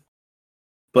into it.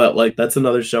 But like that's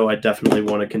another show I definitely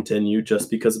want to continue just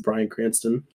because of Bryan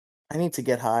Cranston. I need to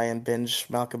get high and binge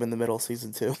Malcolm in the Middle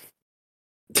season 2.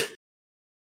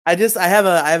 I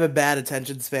have a bad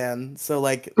attention span, so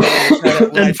like when I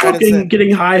And try to fucking sit,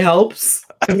 getting high helps.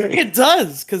 it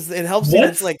does because it helps you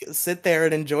What? to like sit there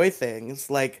and enjoy things.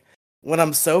 Like when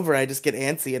I'm sober, I just get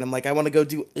antsy and I'm like I want to go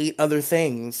do 8 other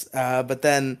things. But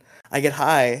then I get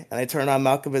high and I turn on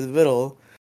Malcolm in the Middle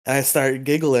and I start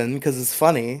giggling because it's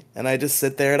funny, and I just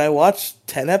sit there and I watch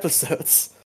 10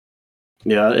 episodes.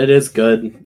 Yeah, it is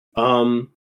good. I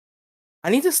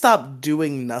need to stop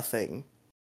doing nothing.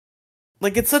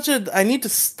 Like it's such a I need to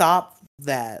stop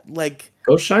that. Like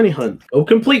Go shiny hunt. Go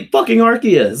complete fucking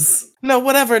Arceus. no,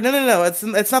 whatever. No. It's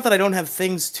not that I don't have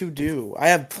things to do. I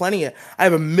have plenty of. I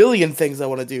have a million things I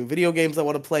want to do. Video games I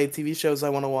want to play. TV shows I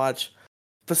want to watch.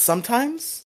 But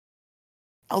sometimes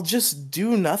I'll just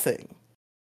do nothing.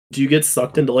 Do you get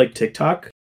sucked into like TikTok?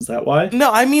 Is that why?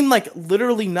 No, I mean like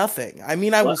literally nothing. I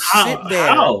mean I will sit there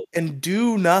How? and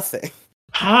do nothing.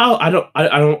 How? I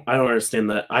don't understand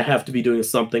that. I have to be doing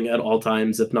something at all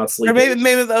times, if not Or sleeping.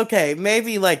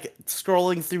 maybe like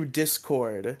scrolling through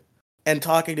Discord and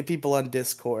talking to people on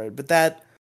Discord. But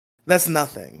that's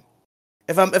nothing.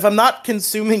 If I'm not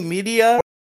consuming media.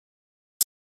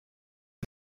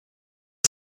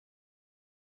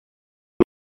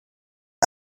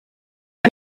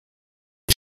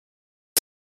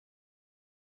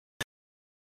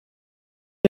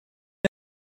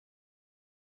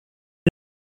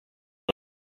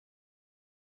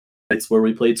 It's where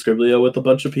we played Scriblio with a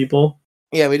bunch of people.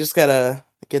 Yeah, we just gotta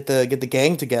get the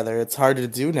gang together. It's harder to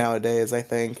do nowadays, I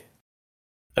think.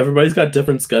 Everybody's got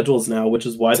different schedules now, which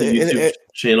is why the YouTube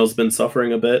channel's been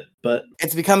suffering a bit. But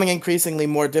it's becoming increasingly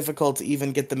more difficult to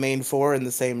even get the main 4 in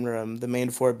the same room. The main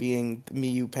 4 being me,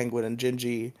 you, Penguin, and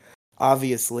Gingy,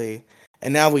 obviously.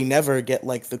 And now we never get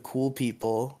like the cool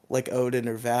people like Odin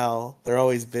or Val. They're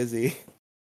always busy.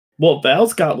 well,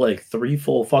 Val's got like 3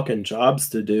 full fucking jobs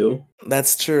to do.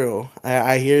 That's true.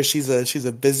 I hear she's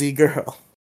a busy girl.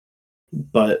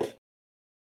 But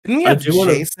Didn't we have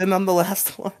Jason on the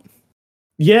last one?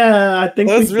 Yeah, I think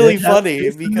that was really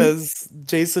funny because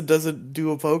Jason doesn't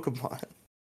do a Pokemon.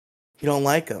 You don't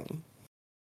like him.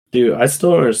 Dude, I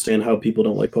still don't understand how people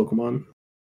don't like Pokemon.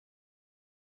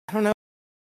 I don't know.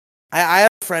 I have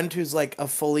a friend who's like a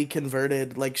fully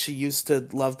converted, like she used to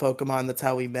love Pokemon, that's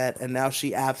how we met, and now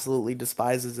she absolutely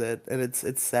despises it, and it's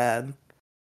sad.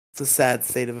 It's a sad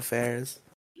state of affairs.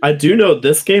 I do know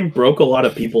this game broke a lot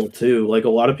of people too. Like a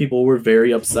lot of people were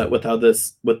very upset with how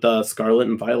with Scarlet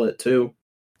and Violet too.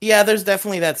 Yeah, there's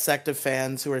definitely that sect of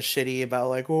fans who are shitty about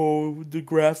like, oh, the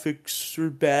graphics are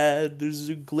bad, there's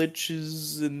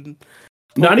glitches, and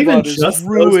Pokemon not even just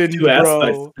ruined, those 2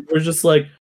 aspects. We're just like,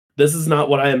 this is not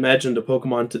what I imagined a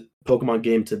Pokemon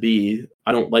game to be.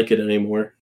 I don't like it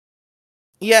anymore.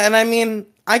 Yeah, and I mean,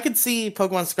 I could see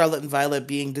Pokemon Scarlet and Violet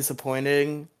being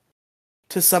disappointing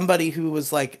to somebody who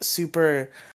was like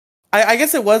super. I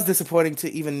guess it was disappointing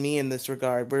to even me in this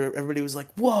regard, where everybody was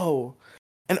like, whoa,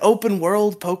 an open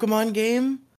world Pokemon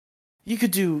game? You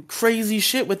could do crazy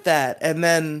shit with that. And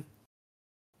then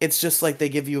it's just like they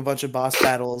give you a bunch of boss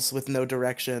battles with no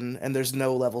direction and there's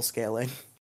no level scaling.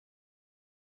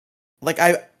 Like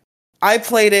I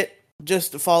played it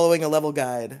just following a level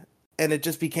guide and it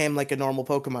just became like a normal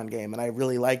Pokemon game and I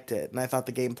really liked it and I thought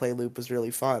the gameplay loop was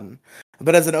really fun.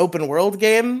 But as an open world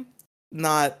game,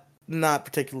 not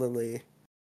particularly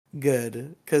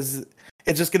good because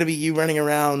it's just gonna be you running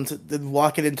around,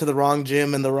 walking into the wrong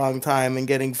gym in the wrong time, and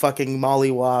getting fucking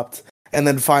mollywopped, and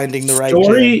then finding the right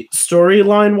gym.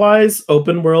 Storyline wise,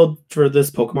 open world for this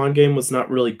Pokemon game was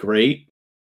not really great.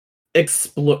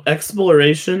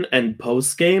 Exploration and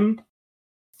post game,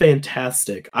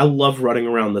 fantastic. I love running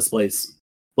around this place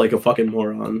like a fucking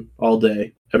moron all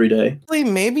day, every day.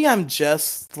 Maybe I'm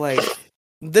just like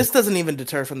this doesn't even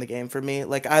deter from the game for me.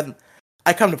 Like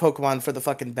I come to Pokemon for the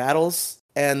fucking battles,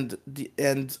 and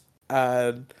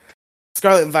uh,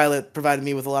 Scarlet and Violet provided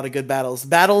me with a lot of good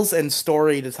battles and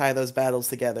story to tie those battles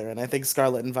together. And I think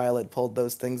Scarlet and Violet pulled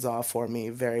those things off for me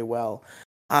very well.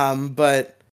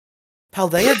 But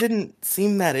Paldea didn't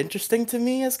seem that interesting to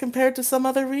me as compared to some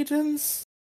other regions.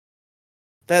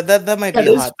 That might be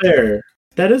a hot take. Fair.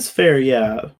 That is fair,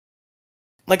 yeah.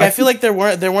 Like I feel like there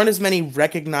weren't as many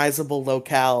recognizable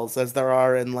locales as there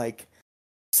are in like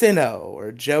Sinnoh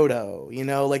or Johto, you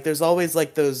know? Like there's always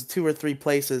like those 2 or 3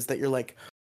 places that you're like,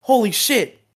 holy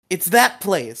shit, it's that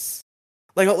place.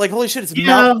 Like holy shit, it's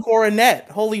Mount Coronet.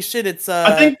 Holy shit, it's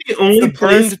I think the only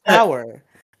place tower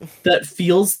that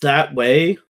feels that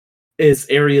way is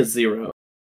Area 0.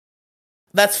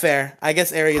 That's fair. I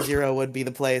guess Area 0 would be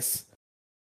the place.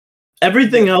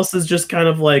 Everything else is just kind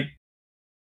of like,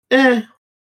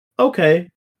 okay,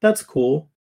 that's cool.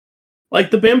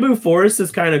 Like the bamboo forest is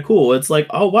kind of cool. It's like,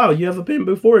 oh wow, you have a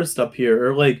bamboo forest up here,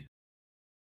 or like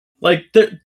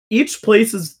each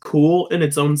place is cool in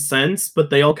its own sense, but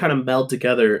they all kind of meld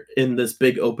together in this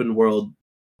big open world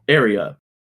area.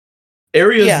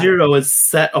 Area 0 is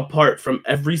set apart from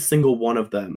every single one of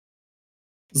them.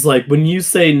 It's like when you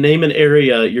say name an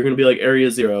area, you're gonna be like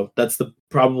Area 0. That's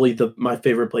probably my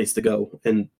favorite place to go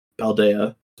in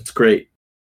Paldea. It's great.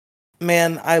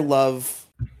 Man, I love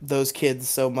those kids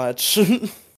so much.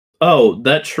 Oh,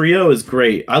 that trio is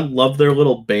great. I love their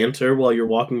little banter while you're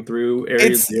walking through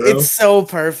Area 0. It's so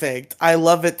perfect. I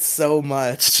love it so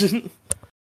much.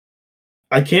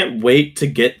 I can't wait to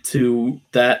get to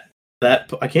that.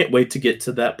 I can't wait to get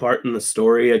to that part in the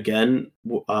story again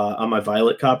on my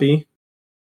Violet copy.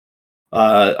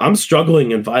 I'm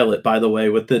struggling in Violet, by the way,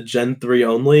 with the Gen 3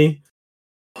 only.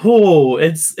 Oh,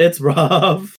 it's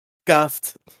rough.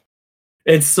 Scuffed.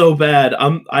 It's so bad.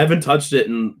 I haven't touched it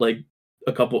in like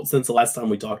since the last time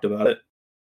we talked about it.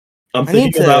 I'm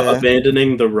thinking about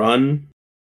abandoning the run,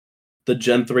 the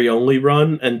Gen 3 only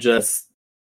run, and just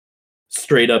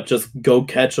straight up just go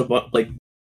catch like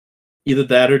either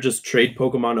that or just trade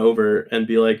Pokemon over and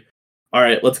be like, all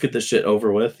right, let's get this shit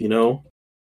over with, you know?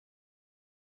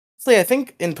 So I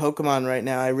think in Pokemon right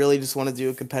now, I really just want to do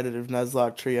a competitive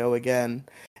Nuzlocke trio again.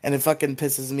 And it fucking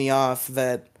pisses me off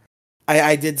that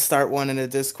I did start one in a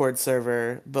Discord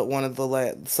server, but one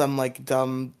of some like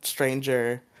dumb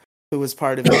stranger who was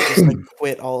part of it just like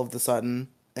quit all of the sudden,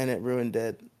 and it ruined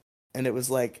it. And it was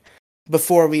like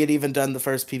before we had even done the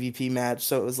first PvP match,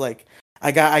 so it was like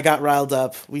I got riled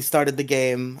up. We started the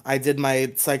game. I did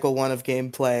my cycle 1 of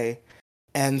gameplay,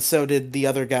 and so did the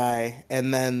other guy.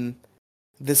 And then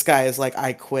this guy is like,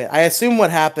 I quit. I assume what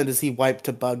happened is he wiped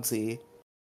to Bugsy,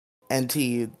 and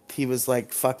he was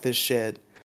like, fuck this shit.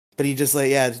 But he just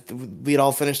like, we'd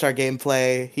all finished our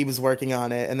gameplay. He was working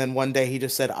on it, and then one day he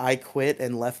just said, I quit,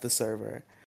 and left the server.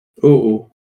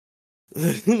 Ooh.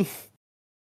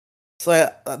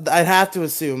 So I'd have to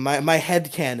assume, my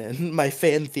headcanon, my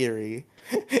fan theory,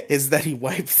 is that he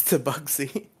wipes to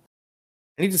Bugsy.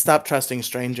 I need to stop trusting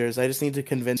strangers. I just need to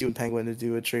convince you and Penguin to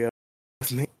do a trio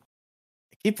with me.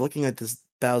 I keep looking at this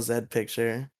Bowsette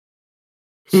picture.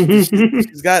 She's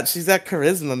got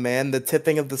charisma, man. The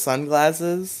tipping of the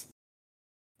sunglasses.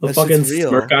 The fucking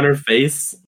smirk on her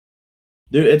face.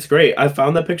 Dude, it's great. I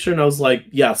found that picture and I was like,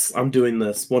 yes, I'm doing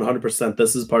this 100%.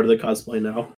 This is part of the cosplay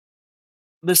now.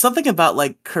 There's something about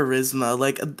like charisma,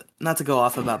 like not to go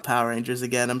off about Power Rangers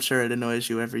again. I'm sure it annoys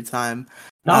you every time.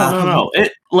 No.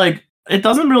 It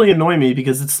doesn't really annoy me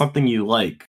because it's something you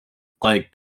like. Like,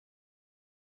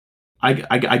 I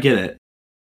get it.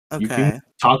 Okay. You can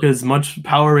talk as much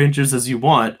Power Rangers as you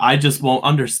want. I just won't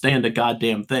understand a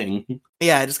goddamn thing.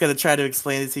 Yeah, I just gotta try to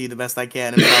explain it to you the best I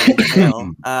can and probably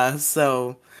fail.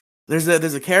 So there's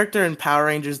a character in Power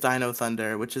Rangers Dino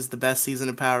Thunder, which is the best season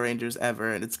of Power Rangers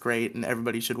ever, and it's great, and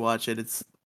everybody should watch it. It's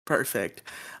perfect.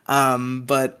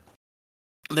 But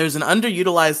there's an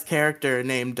underutilized character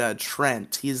named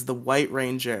Trent. He's the White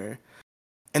Ranger,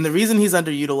 and the reason he's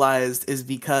underutilized is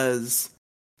because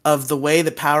of the way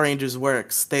the Power Rangers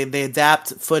works. They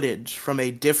adapt footage from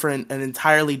an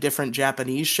entirely different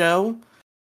Japanese show,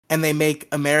 and they make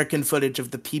American footage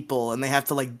of the people, and they have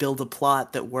to like build a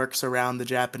plot that works around the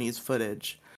Japanese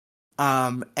footage.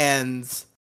 And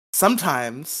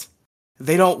sometimes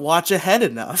they don't watch ahead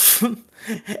enough,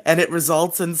 and it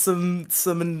results in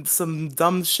some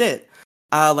dumb shit.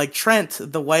 Like Trent,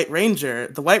 the White Ranger.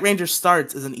 The White Ranger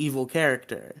starts as an evil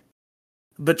character,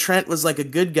 but Trent was like a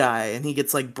good guy, and he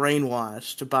gets like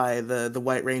brainwashed by the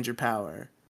White Ranger power.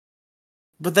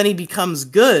 But then he becomes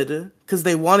good because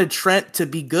they wanted Trent to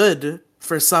be good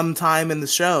for some time in the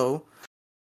show.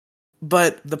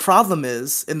 But the problem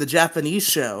is, in the Japanese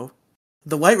show,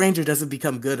 the White Ranger doesn't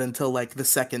become good until like the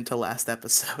second to last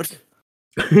episode.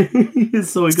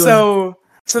 So it goes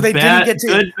So they didn't bad, get to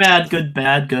good, bad, good,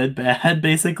 bad, good, bad,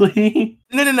 basically.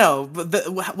 No. But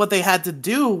what they had to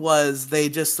do was they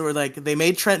just were like they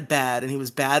made Trent bad, and he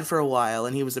was bad for a while,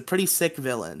 and he was a pretty sick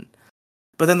villain.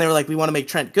 But then they were like, we want to make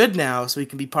Trent good now, so he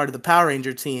can be part of the Power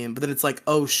Ranger team. But then it's like,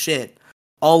 oh shit,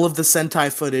 all of the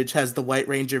Sentai footage has the White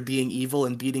Ranger being evil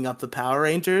and beating up the Power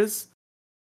Rangers.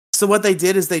 So what they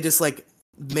did is they just like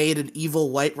made an evil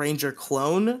White Ranger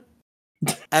clone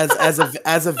as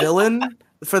a villain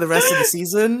for the rest of the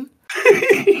season.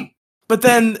 But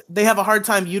then they have a hard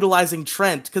time utilizing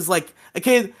Trent because, like,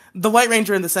 okay, the White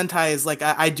Ranger in the Sentai is like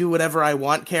I do whatever I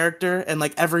want character, and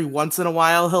like every once in a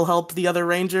while he'll help the other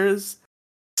Rangers.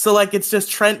 So like it's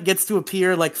just Trent gets to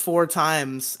appear like 4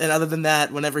 times, and other than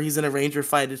that, whenever he's in a Ranger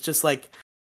fight, it's just like,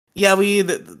 yeah,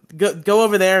 go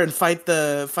over there and fight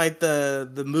the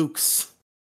mooks.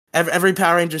 Every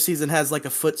Power Ranger season has like a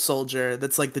foot soldier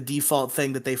that's like the default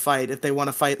thing that they fight. If they want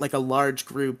to fight like a large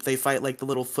group, they fight like the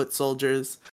little foot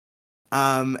soldiers.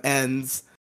 And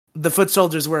the foot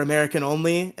soldiers were American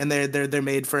only, and they're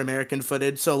made for American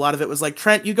footage. So a lot of it was like,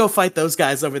 Trent, you go fight those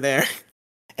guys over there,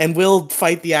 and we'll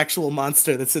fight the actual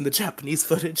monster that's in the Japanese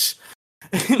footage.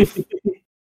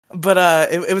 But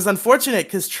it was unfortunate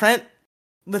because Trent.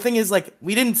 The thing is, like,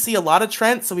 we didn't see a lot of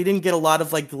Trent, so we didn't get a lot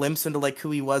of like glimpse into like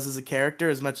who he was as a character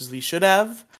as much as we should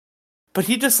have. But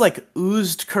he just like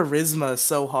oozed charisma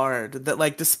so hard that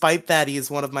like despite that he is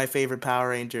one of my favorite Power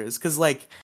Rangers because like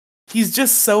he's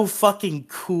just so fucking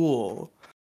cool.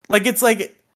 Like it's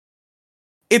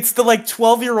the like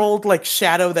 12-year-old like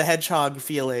Shadow the Hedgehog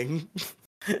feeling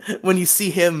when you see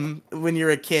him when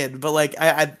you're a kid. But like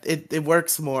it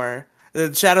works more.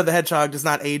 Shadow the Hedgehog does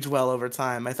not age well over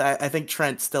time. I think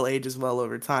Trent still ages well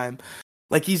over time.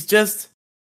 Like he's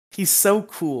so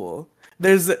cool.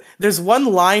 There's one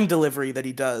line delivery that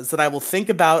he does that I will think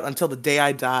about until the day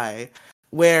I die,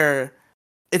 where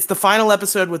it's the final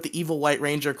episode with the evil White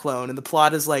Ranger clone, and the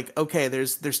plot is like, okay,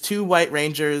 there's 2 White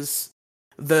Rangers.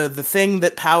 The thing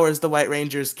that powers the White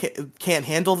Rangers can't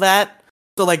handle that,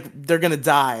 so like they're gonna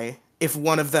die if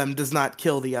one of them does not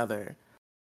kill the other.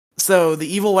 So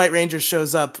the evil White Ranger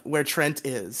shows up where Trent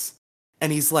is,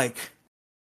 and he's like,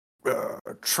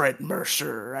 Trent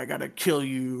Mercer, I gotta kill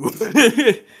you.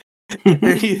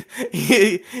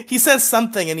 he says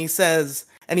something, and he says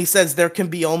there can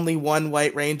be only one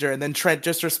White Ranger, and then Trent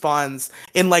just responds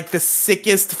in like the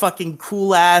sickest fucking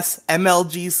cool ass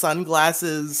MLG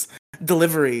sunglasses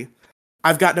delivery.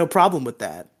 I've got no problem with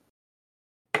that.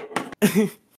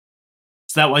 Is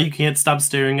that why you can't stop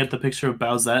staring at the picture of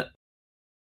Bowsette?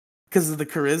 Because of the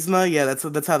charisma? Yeah,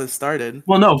 that's how this started.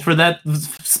 Well, no, for that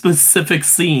specific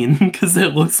scene, because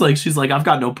it looks like she's like, I've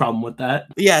got no problem with that.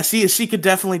 Yeah, she could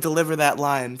definitely deliver that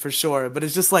line for sure. But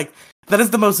it's just like that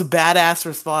is the most badass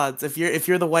response. If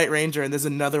you're the White Ranger and there's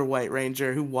another White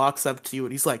Ranger who walks up to you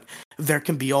and he's like, there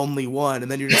can be only one,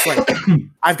 and then you're just like,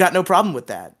 I've got no problem with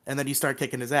that, and then you start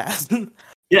kicking his ass.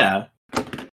 Yeah.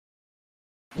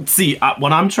 See,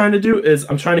 what I'm trying to do is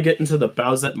I'm trying to get into the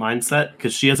Bowsette mindset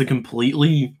because she has a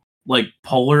completely like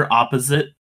polar opposite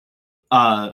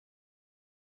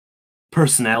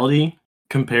personality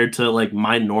compared to like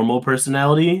my normal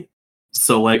personality.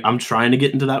 So like I'm trying to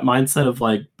get into that mindset of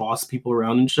like boss people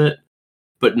around and shit,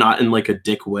 but not in like a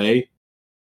dick way.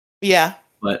 Yeah.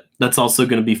 But that's also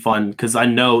going to be fun because I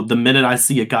know the minute I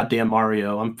see a goddamn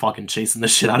Mario, I'm fucking chasing the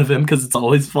shit out of him because it's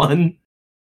always fun.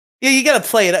 Yeah, you gotta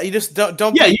play it out. You just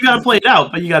don't. Yeah, you gotta play it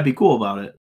out, but you gotta be cool about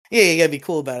it. Yeah, you gotta be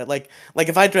cool about it. Like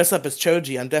if I dress up as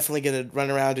Choji, I'm definitely gonna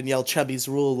run around and yell Chubby's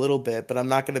rule a little bit, but I'm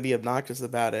not gonna be obnoxious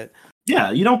about it.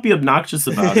 Yeah, you don't be obnoxious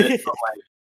about it.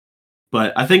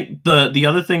 But I think the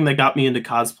other thing that got me into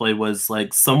cosplay was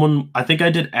like someone. I think I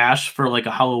did Ash for like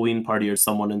a Halloween party or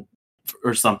something,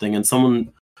 and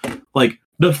someone like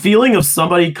the feeling of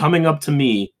somebody coming up to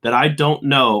me that I don't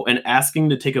know and asking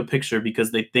to take a picture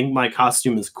because they think my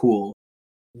costume is cool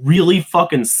really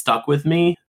fucking stuck with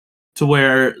me. To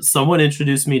where someone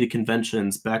introduced me to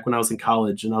conventions back when I was in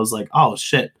college, and I was like, "Oh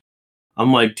shit!"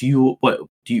 I'm like, "Do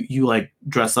you like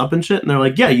dress up and shit?" And they're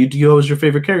like, "Yeah, you do. As your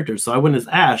favorite character." So I went as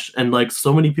Ash, and like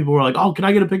so many people were like, "Oh, can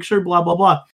I get a picture?" Blah blah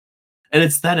blah. And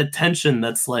it's that attention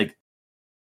that's like,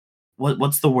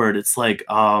 what's the word? It's like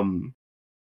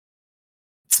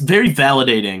it's very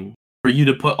validating for you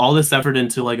to put all this effort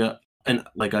into like a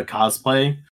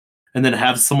cosplay. And then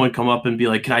have someone come up and be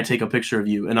like, "Can I take a picture of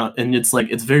you?" And it's like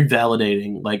it's very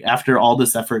validating. Like after all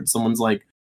this effort, someone's like,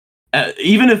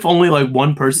 even if only like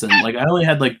one person. Like I only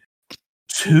had like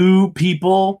 2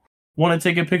 people want to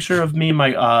take a picture of me in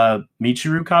my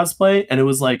Michiru cosplay, and it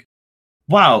was like,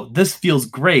 wow, this feels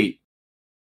great.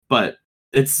 But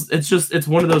it's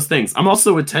one of those things. I'm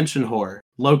also a attention whore,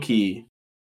 low key.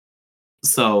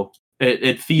 So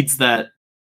it feeds that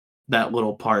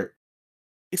little part.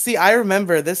 You see, I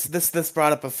remember this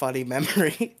brought up a funny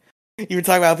memory. You were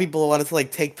talking about how people wanted to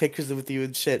like take pictures with you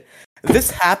and shit.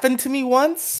 This happened to me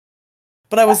once,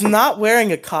 but I was not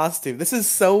wearing a costume. This is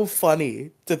so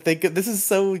funny to think of. This is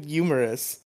so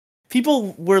humorous.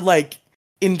 People were like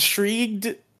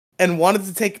intrigued and wanted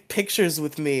to take pictures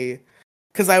with me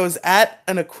because I was at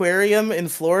an aquarium in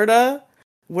Florida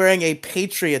wearing a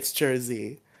Patriots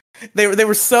jersey. They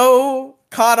were so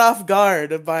caught off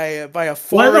guard by a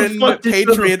foreign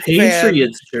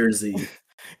Patriots jersey.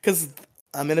 Because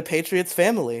I'm in a Patriots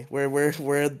family. We're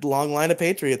a long line of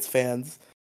Patriots fans.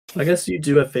 I guess you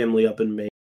do have family up in Maine.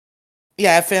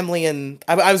 Yeah, I have family in.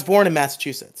 I was born in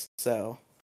Massachusetts, so.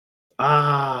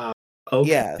 Ah, okay.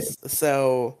 Yes,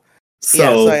 so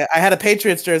I had a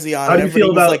Patriots jersey on. How do you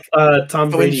feel about like, Tom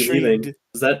Brady leaving?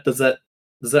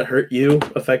 Does that hurt you?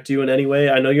 Affect you in any way?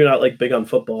 I know you're not like big on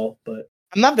football, but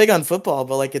I'm not big on football.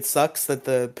 But like, it sucks that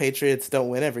the Patriots don't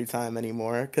win every time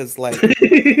anymore. Because like,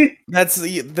 that's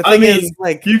the thing. I mean, is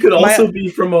like you could also be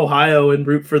from Ohio and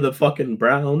root for the fucking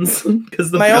Browns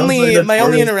because my only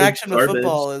interaction with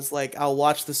football is like I'll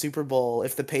watch the Super Bowl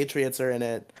if the Patriots are in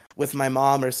it with my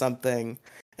mom or something,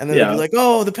 and then they'll be like,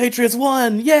 "Oh, the Patriots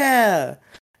won, yeah!"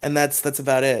 And that's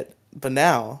about it. But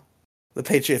now, the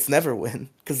Patriots never win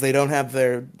because they don't have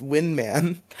their win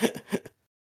man.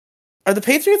 Are the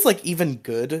Patriots like even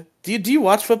good? Do you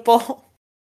watch football?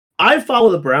 I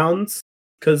follow the Browns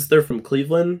because they're from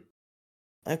Cleveland.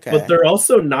 Okay. But they're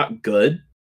also not good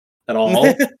at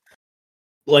all.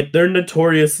 Like, they're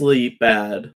notoriously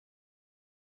bad.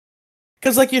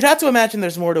 Because like you'd have to imagine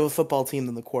there's more to a football team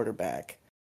than the quarterback.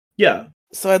 Yeah.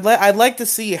 So I'd like to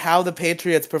see how the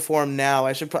Patriots perform now.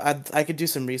 I could do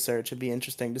some research. It'd be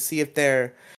interesting to see if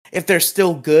they're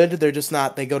still good. They're just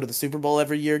not. They go to the Super Bowl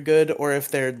every year, good, or if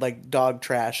they're like dog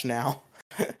trash now.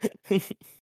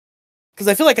 Because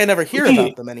I feel like I never hear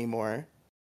about them anymore.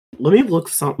 Let me look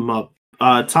something up.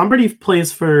 Tom Brady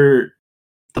plays for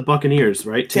the Buccaneers,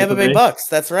 right? Tampa Bay Bucks.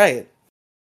 That's right.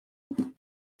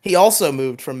 He also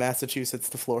moved from Massachusetts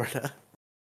to Florida.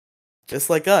 Just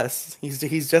like us.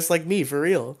 He's just like me, for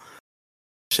real.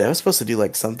 Shit, I was supposed to do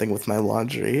like something with my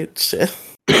laundry. Shit.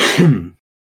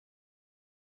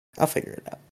 I'll figure it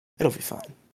out. It'll be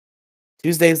fine.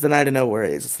 Tuesday's the night of no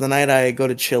worries. It's the night I go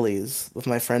to Chili's with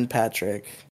my friend Patrick.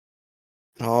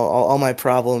 All my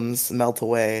problems melt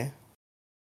away.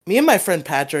 Me and my friend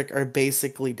Patrick are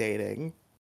basically dating.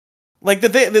 Like the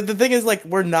thing is, like,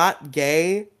 we're not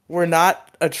gay. We're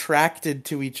not attracted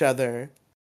to each other.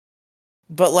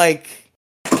 But like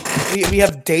we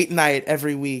have date night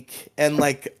every week, and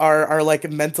like our like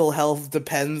mental health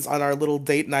depends on our little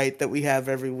date night that we have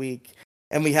every week,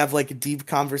 and we have like deep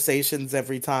conversations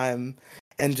every time,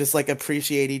 and just like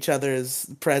appreciate each other's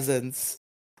presence.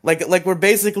 Like we're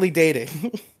basically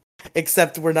dating,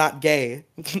 except we're not gay,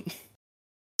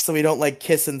 so we don't like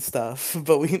kiss and stuff.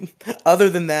 But we, other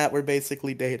than that, we're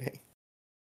basically dating.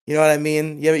 You know what I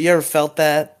mean? You ever felt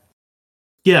that?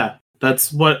 Yeah, that's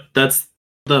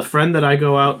the friend that I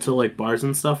go out to like bars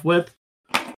and stuff with.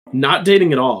 Not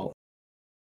dating at all,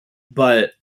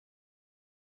 but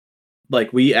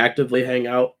like we actively hang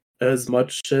out as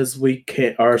much as we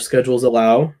can. Our schedules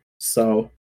allow. So,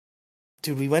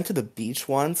 dude, we went to the beach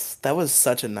once. That was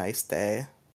such a nice day.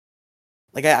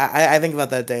 Like I think about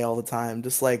that day all the time.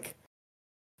 Just like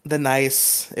the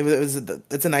nice.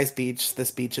 It's a nice beach.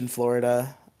 This beach in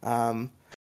Florida.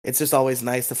 It's just always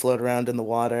nice to float around in the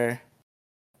water.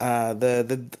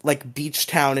 The like beach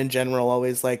town in general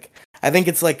always like I think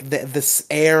it's like this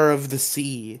air of the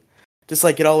sea. Just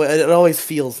like it always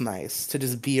feels nice to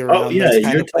just be around. Oh yeah, those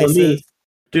kind you're of telling places. me,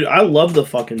 dude. I love the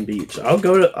fucking beach.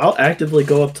 I'll actively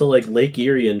go up to like Lake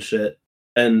Erie and shit,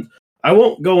 and I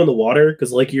won't go in the water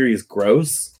because Lake Erie is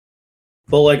gross.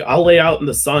 But like I'll lay out in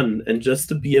the sun and just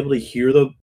to be able to hear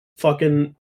the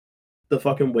fucking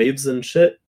waves and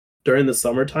shit during the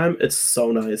summertime, it's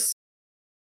so nice.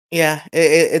 Yeah,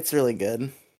 it's really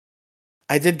good.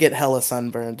 I did get hella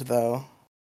sunburned though,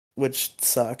 which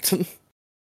sucked.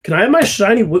 Can I have my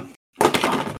shiny whoop?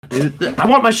 Dude, I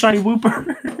want my shiny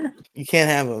whooper. You can't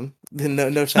have them.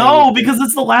 No shiny. No, whooper. Because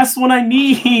it's the last one I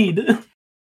need.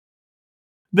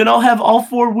 Then I'll have all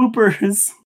 4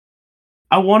 whoopers.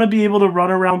 I want to be able to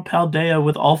run around Paldea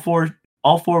with all four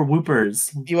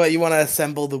whoopers. You want to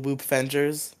assemble the Whoop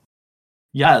Vengers?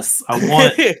 Yes,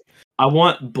 I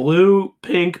want blue,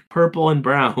 pink, purple, and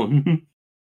brown.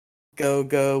 Go,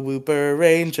 go, Wooper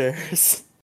Rangers.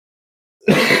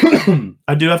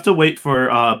 I do have to wait for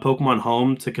Pokemon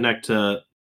Home to connect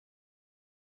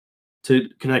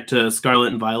to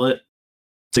Scarlet and Violet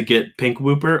to get Pink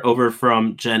Wooper over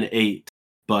from Gen 8,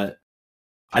 but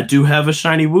I do have a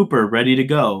shiny Wooper ready to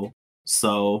go.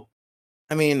 So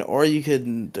I mean, or you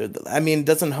could. I mean,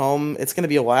 doesn't Home? It's gonna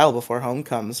be a while before Home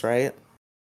comes, right?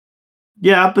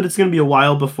 yeah, but it's gonna be a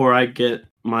while before I get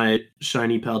my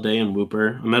shiny Paldean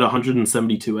Wooper. I'm at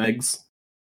 172 eggs.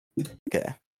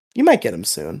 Okay, you might get him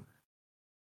soon.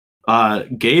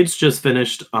 Gage just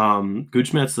finished.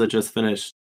 Goochmetsa just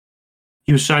finished.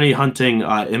 He was shiny hunting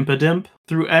Impidimp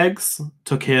through eggs.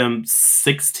 Took him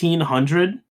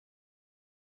 1,600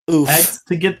 Oof. eggs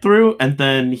to get through, and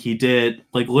then he did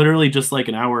like literally just like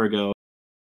an hour ago.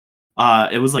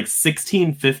 It was like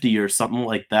 1,650 or something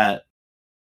like that.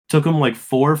 Took him like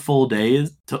 4 full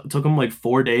days. Took him like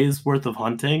 4 days worth of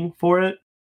hunting for it,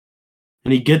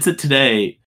 and he gets it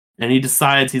today. And he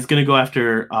decides he's gonna go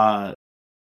after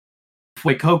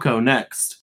Fuecoco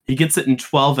next. He gets it in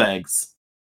 12 eggs,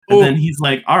 and then he's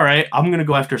like, "All right, I'm gonna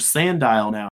go after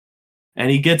Sandile now," and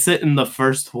he gets it in the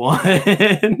first one.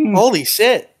 Holy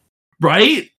shit!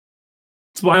 Right?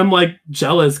 That's why I'm like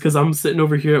jealous because I'm sitting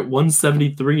over here at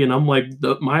 173, and I'm like,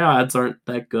 my odds aren't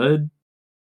that good.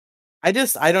 I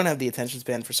don't have the attention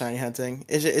span for shiny hunting.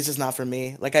 It's just not for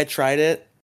me. Like I tried it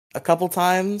a couple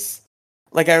times.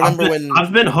 Like I remember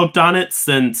I've been hooked on it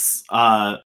since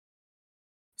Let's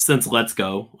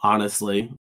Go.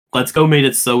 Honestly, Let's Go made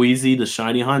it so easy to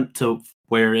shiny hunt to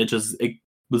where it was a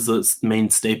main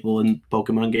staple in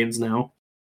Pokemon games now.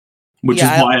 Which is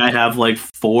why I have like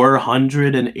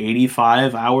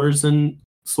 485 hours in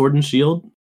Sword and Shield.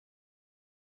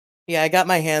 Yeah, I got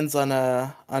my hands on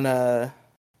a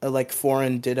like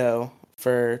foreign Ditto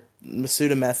for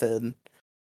Masuda Method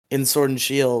in Sword and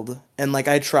Shield, and like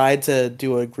I tried to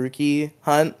do a Grookey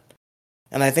hunt,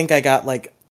 and I think I got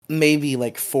like maybe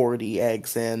like 40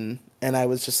 eggs in, and I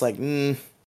was just like,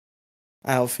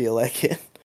 I don't feel like it.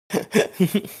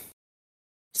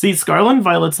 See, Scarlet and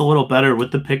Violet's a little better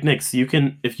with the picnics. You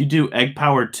can, if you do Egg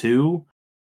Power 2,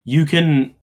 you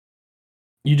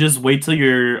just wait till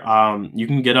you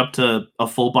can get up to a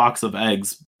full box of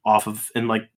eggs off of in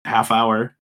like half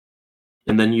hour.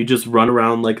 And then you just run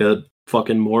around like a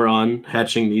fucking moron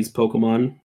hatching these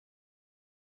Pokemon.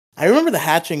 I remember the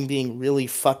hatching being really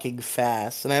fucking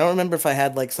fast, and I don't remember if I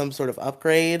had like some sort of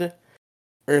upgrade,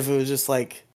 or if it was just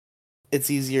like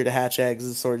it's easier to hatch eggs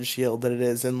in Sword and Shield than it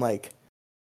is in like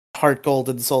Heart Gold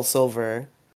and Soul Silver,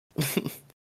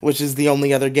 which is the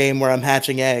only other game where I'm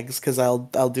hatching eggs because I'll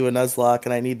do a Nuzlocke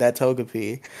and I need that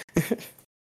Togepi.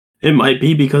 It might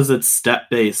be because it's step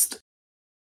based.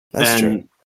 That's true.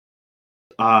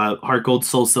 Heart Gold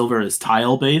Soul Silver is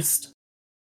tile based.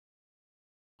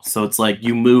 So it's like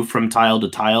you move from tile to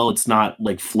tile. It's not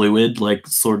like fluid like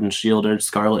Sword and Shield or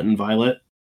Scarlet and Violet.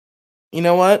 You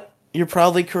know what? You're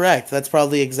probably correct. That's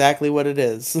probably exactly what it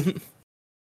is.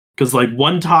 Because like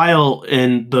one tile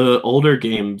in the older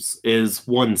games is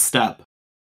one step.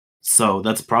 So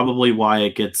that's probably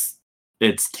why it's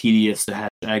tedious to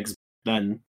hatch eggs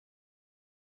then.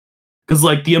 Because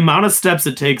like the amount of steps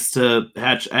it takes to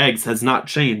hatch eggs has not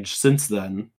changed since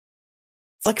then.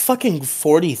 It's like fucking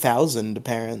 40,000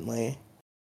 apparently.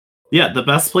 Yeah, the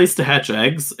best place to hatch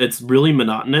eggs, it's really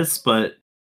monotonous, but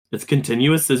it's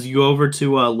continuous, is you go over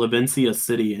to Levincia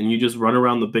City and you just run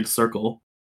around the big circle.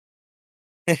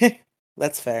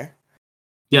 That's fair.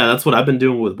 Yeah, that's what I've been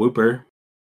doing with Wooper.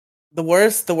 The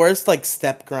worst like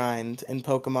step grind in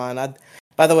Pokemon.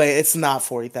 By the way, it's not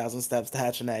 40,000 steps to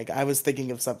hatch an egg. I was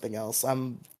thinking of something else.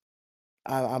 I'm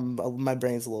my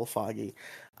brain's a little foggy.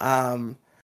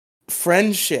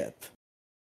 Friendship.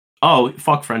 Oh,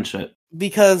 fuck friendship.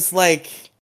 Because like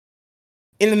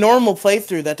in a normal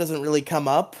playthrough that doesn't really come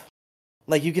up.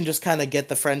 Like you can just kind of get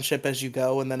the friendship as you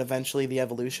go and then eventually the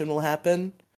evolution will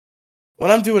happen.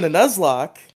 When I'm doing a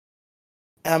Nuzlocke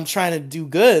and I'm trying to do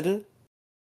good,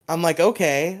 I'm like,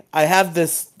 okay, I have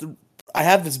this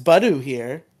Budu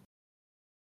here.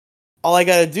 All I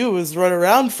gotta do is run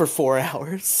around for 4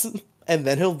 hours, and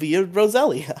then he'll be a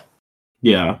Roselia.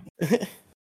 Yeah.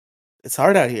 It's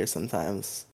hard out here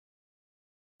sometimes.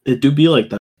 It do be like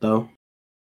that, though.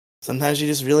 Sometimes you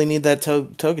just really need that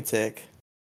Togetic.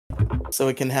 So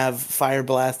it can have Fire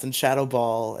Blast and Shadow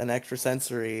Ball and Extra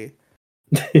Sensory.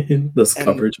 This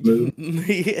coverage move.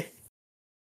 Yeah.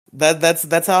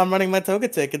 That's how I'm running my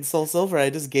Togetic in Soul Silver. I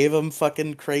just gave him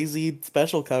fucking crazy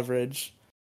special coverage.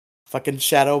 Fucking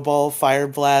Shadow Ball, Fire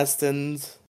Blast, and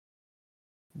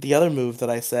the other move that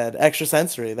I said, Extra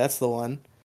Sensory, that's the one.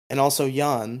 And also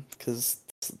Yawn, because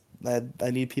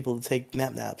I need people to take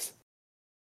naps.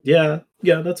 Yeah,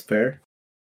 that's fair.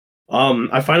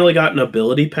 I finally got an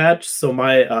ability patch, so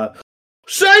my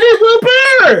Shiny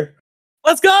Hooper!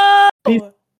 Let's go!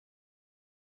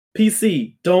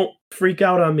 PC, don't freak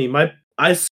out on me.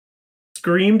 I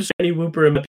screamed Shiny Whooper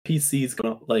and my PC's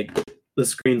gone off, like the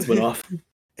screens went off.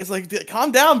 It's like,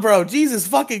 calm down, bro. Jesus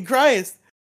fucking Christ.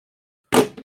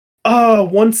 Oh,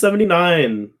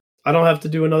 179. I don't have to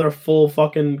do another full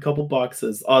fucking couple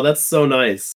boxes. Oh, that's so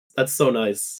nice. That's so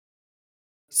nice.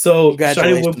 So Shiny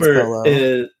Congratulations, Whooper Polo.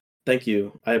 is thank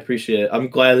you. I appreciate it. I'm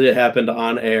glad that it happened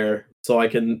on air so I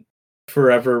can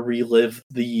forever relive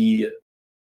the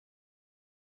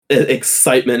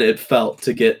excitement it felt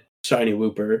to get Shiny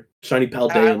Whooper. Shiny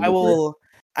Paldean Whooper.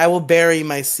 I will bury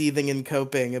my seething and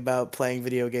coping about playing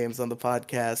video games on the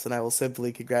podcast, and I will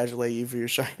simply congratulate you for your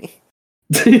shiny.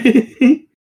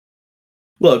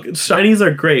 Look, shinies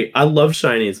are great. I love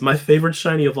shinies. My favorite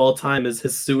shiny of all time is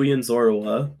Hisuian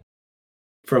Zorua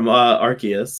from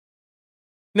Arceus.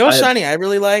 You know what shiny I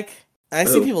really like? I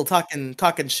see Oh. people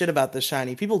talking shit about this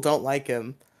shiny. People don't like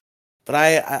him, but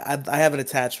I have an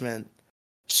attachment.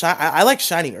 I like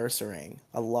shiny Ursaring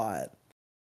a lot.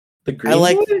 The green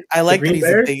boy? I like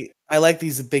that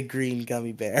he's a big green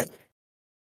gummy bear.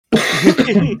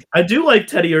 I do like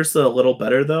Teddy Ursa a little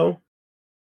better though.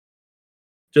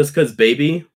 Just because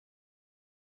baby.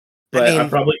 But I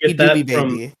probably get that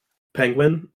from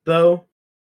Penguin though.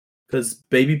 Because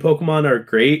baby Pokemon are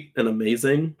great and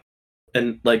amazing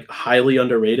and like highly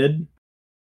underrated.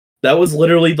 That was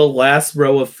literally the last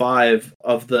row of 5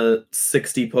 of the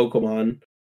 60 Pokemon.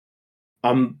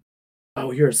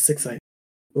 Oh, you're a 6 IV.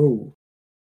 Oh.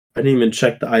 I didn't even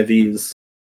check the IVs.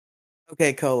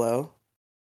 Okay, Colo.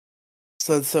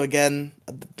 So again,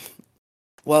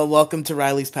 well, welcome to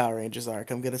Riley's Power Rangers arc.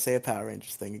 I'm gonna say a Power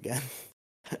Rangers thing again.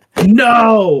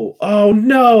 No! Oh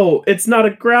no! It's not a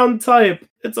ground type.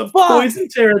 It's a poison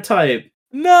Terra type.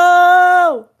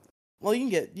 No! Well, you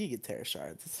can get Terra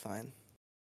shards. It's fine.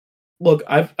 Look,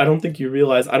 I don't think you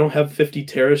realize I don't have 50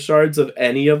 Terra shards of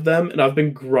any of them, and I've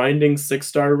been grinding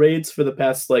 6-star raids for the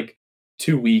past like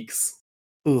 2 weeks.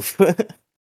 Oof.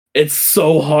 It's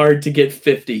so hard to get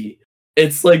 50.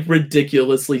 It's like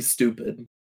ridiculously stupid.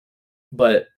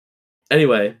 But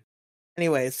anyway,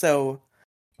 so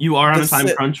you are on a time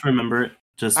crunch, remember it.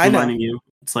 Just reminding you.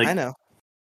 It's like I know.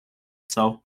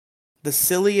 So the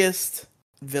silliest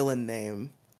villain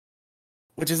name,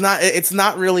 which is it's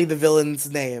not really the villain's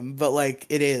name, but like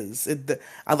it is.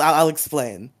 I'll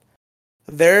explain.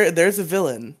 There's a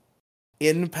villain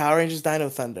in Power Rangers Dino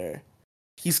Thunder.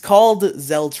 He's called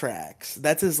Zeltrax.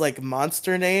 That's his like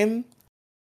monster name.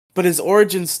 But his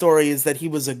origin story is that he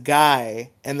was a guy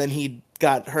and then he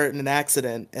got hurt in an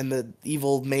accident and the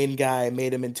evil main guy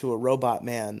made him into a robot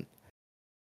man.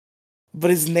 But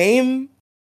his name,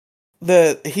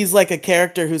 he's like a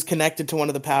character who's connected to one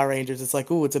of the Power Rangers. It's like,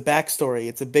 ooh, it's a backstory.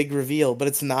 It's a big reveal, but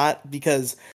it's not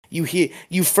because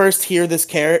you first hear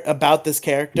about this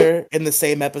character in the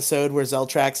same episode where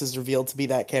Zeltrax is revealed to be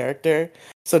that character.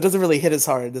 So it doesn't really hit as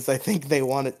hard as I think they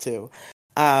want it to.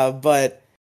 But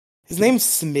his name's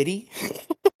Smitty.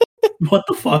 What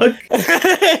the fuck?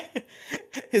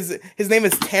 His name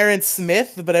is Terrence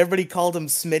Smith, but everybody called him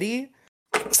Smitty.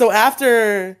 So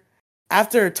after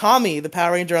Tommy, the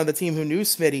Power Ranger on the team who knew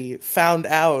Smitty, found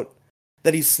out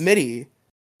that he's Smitty,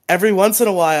 every once in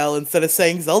a while, instead of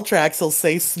saying Zeltrax, he'll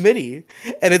say Smitty.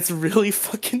 And it's really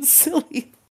fucking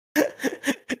silly.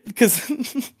 Because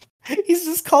he's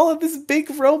just calling this big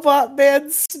robot man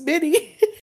Smitty.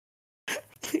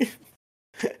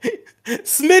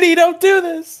 Smitty, don't do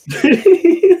this!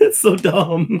 That's so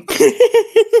dumb.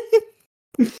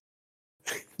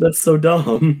 That's so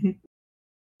dumb.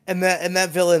 And that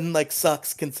villain like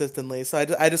sucks consistently, so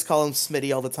I just call him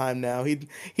Smitty all the time now.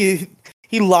 He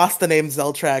lost the name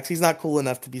Zeltrax. He's not cool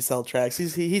enough to be Zeltrax.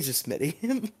 He's just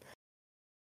Smitty.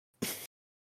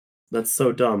 That's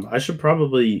so dumb. I should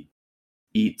probably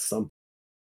eat something.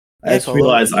 I just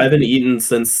realized I haven't eaten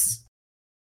since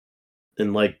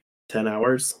in like 10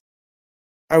 hours.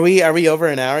 Are we over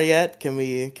an hour yet? Can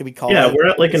we call? Yeah, we're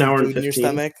at like an hour and 15. In your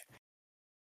stomach.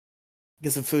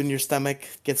 Get some food in your stomach.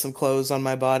 Get some clothes on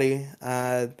my body.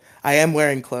 I am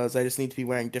wearing clothes. I just need to be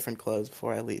wearing different clothes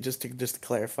before I leave. Just to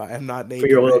clarify, I'm not naked. For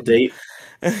your little date.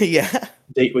 Yeah.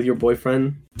 Date with your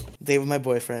boyfriend. Date with my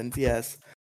boyfriend. Yes.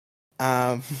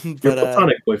 Your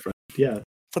platonic boyfriend. Yeah.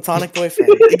 Platonic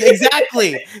boyfriend.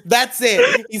 Exactly. That's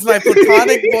it. He's my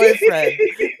platonic boyfriend.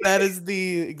 That is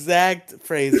the exact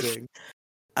phrasing.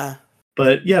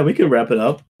 But yeah, we can wrap it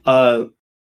up.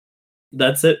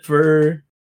 That's it for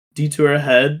Detour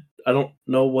Ahead. I don't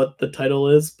know what the title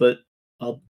is, but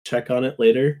I'll check on it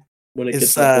later when it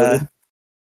gets uploaded.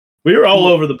 We were all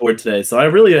over the board today, so I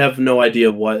really have no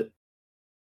idea what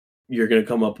you're going to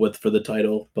come up with for the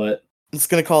title, but I'm just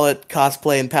gonna call it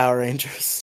Cosplay and Power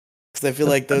Rangers. Because I feel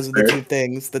like those are the fair. two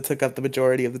things that took up the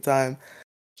majority of the time.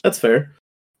 That's fair.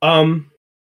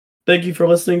 Thank you for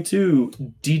listening to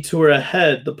Detour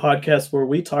Ahead, the podcast where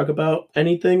we talk about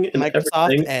anything and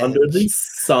Microsoft everything under the Edge.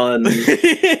 sun.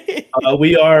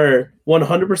 We are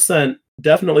 100%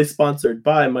 definitely sponsored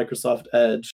by Microsoft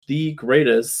Edge, the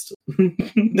greatest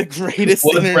The greatest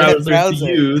web internet browser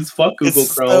to use. Fuck Google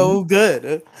It's Chrome. so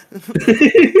good.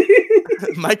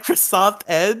 Microsoft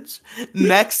Edge,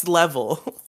 next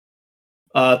level.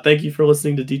 Thank you for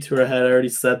listening to Detour Ahead. I already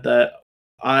said that.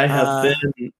 I have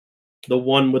been the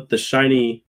one with the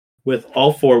shiny, with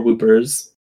all 4 whoopers,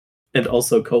 and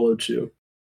also Colo Chew.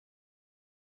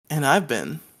 And I've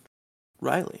been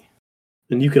Riley.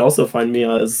 And you can also find me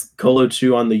as Colo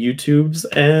Chew on the YouTubes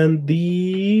and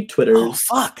the Twitters. Oh,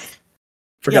 fuck.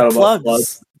 Forgot about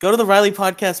plugs. Go to the Riley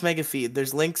Podcast mega feed.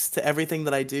 There's links to everything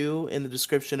that I do in the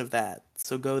description of that.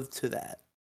 So go to that.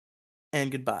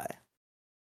 And goodbye.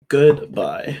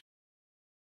 Goodbye.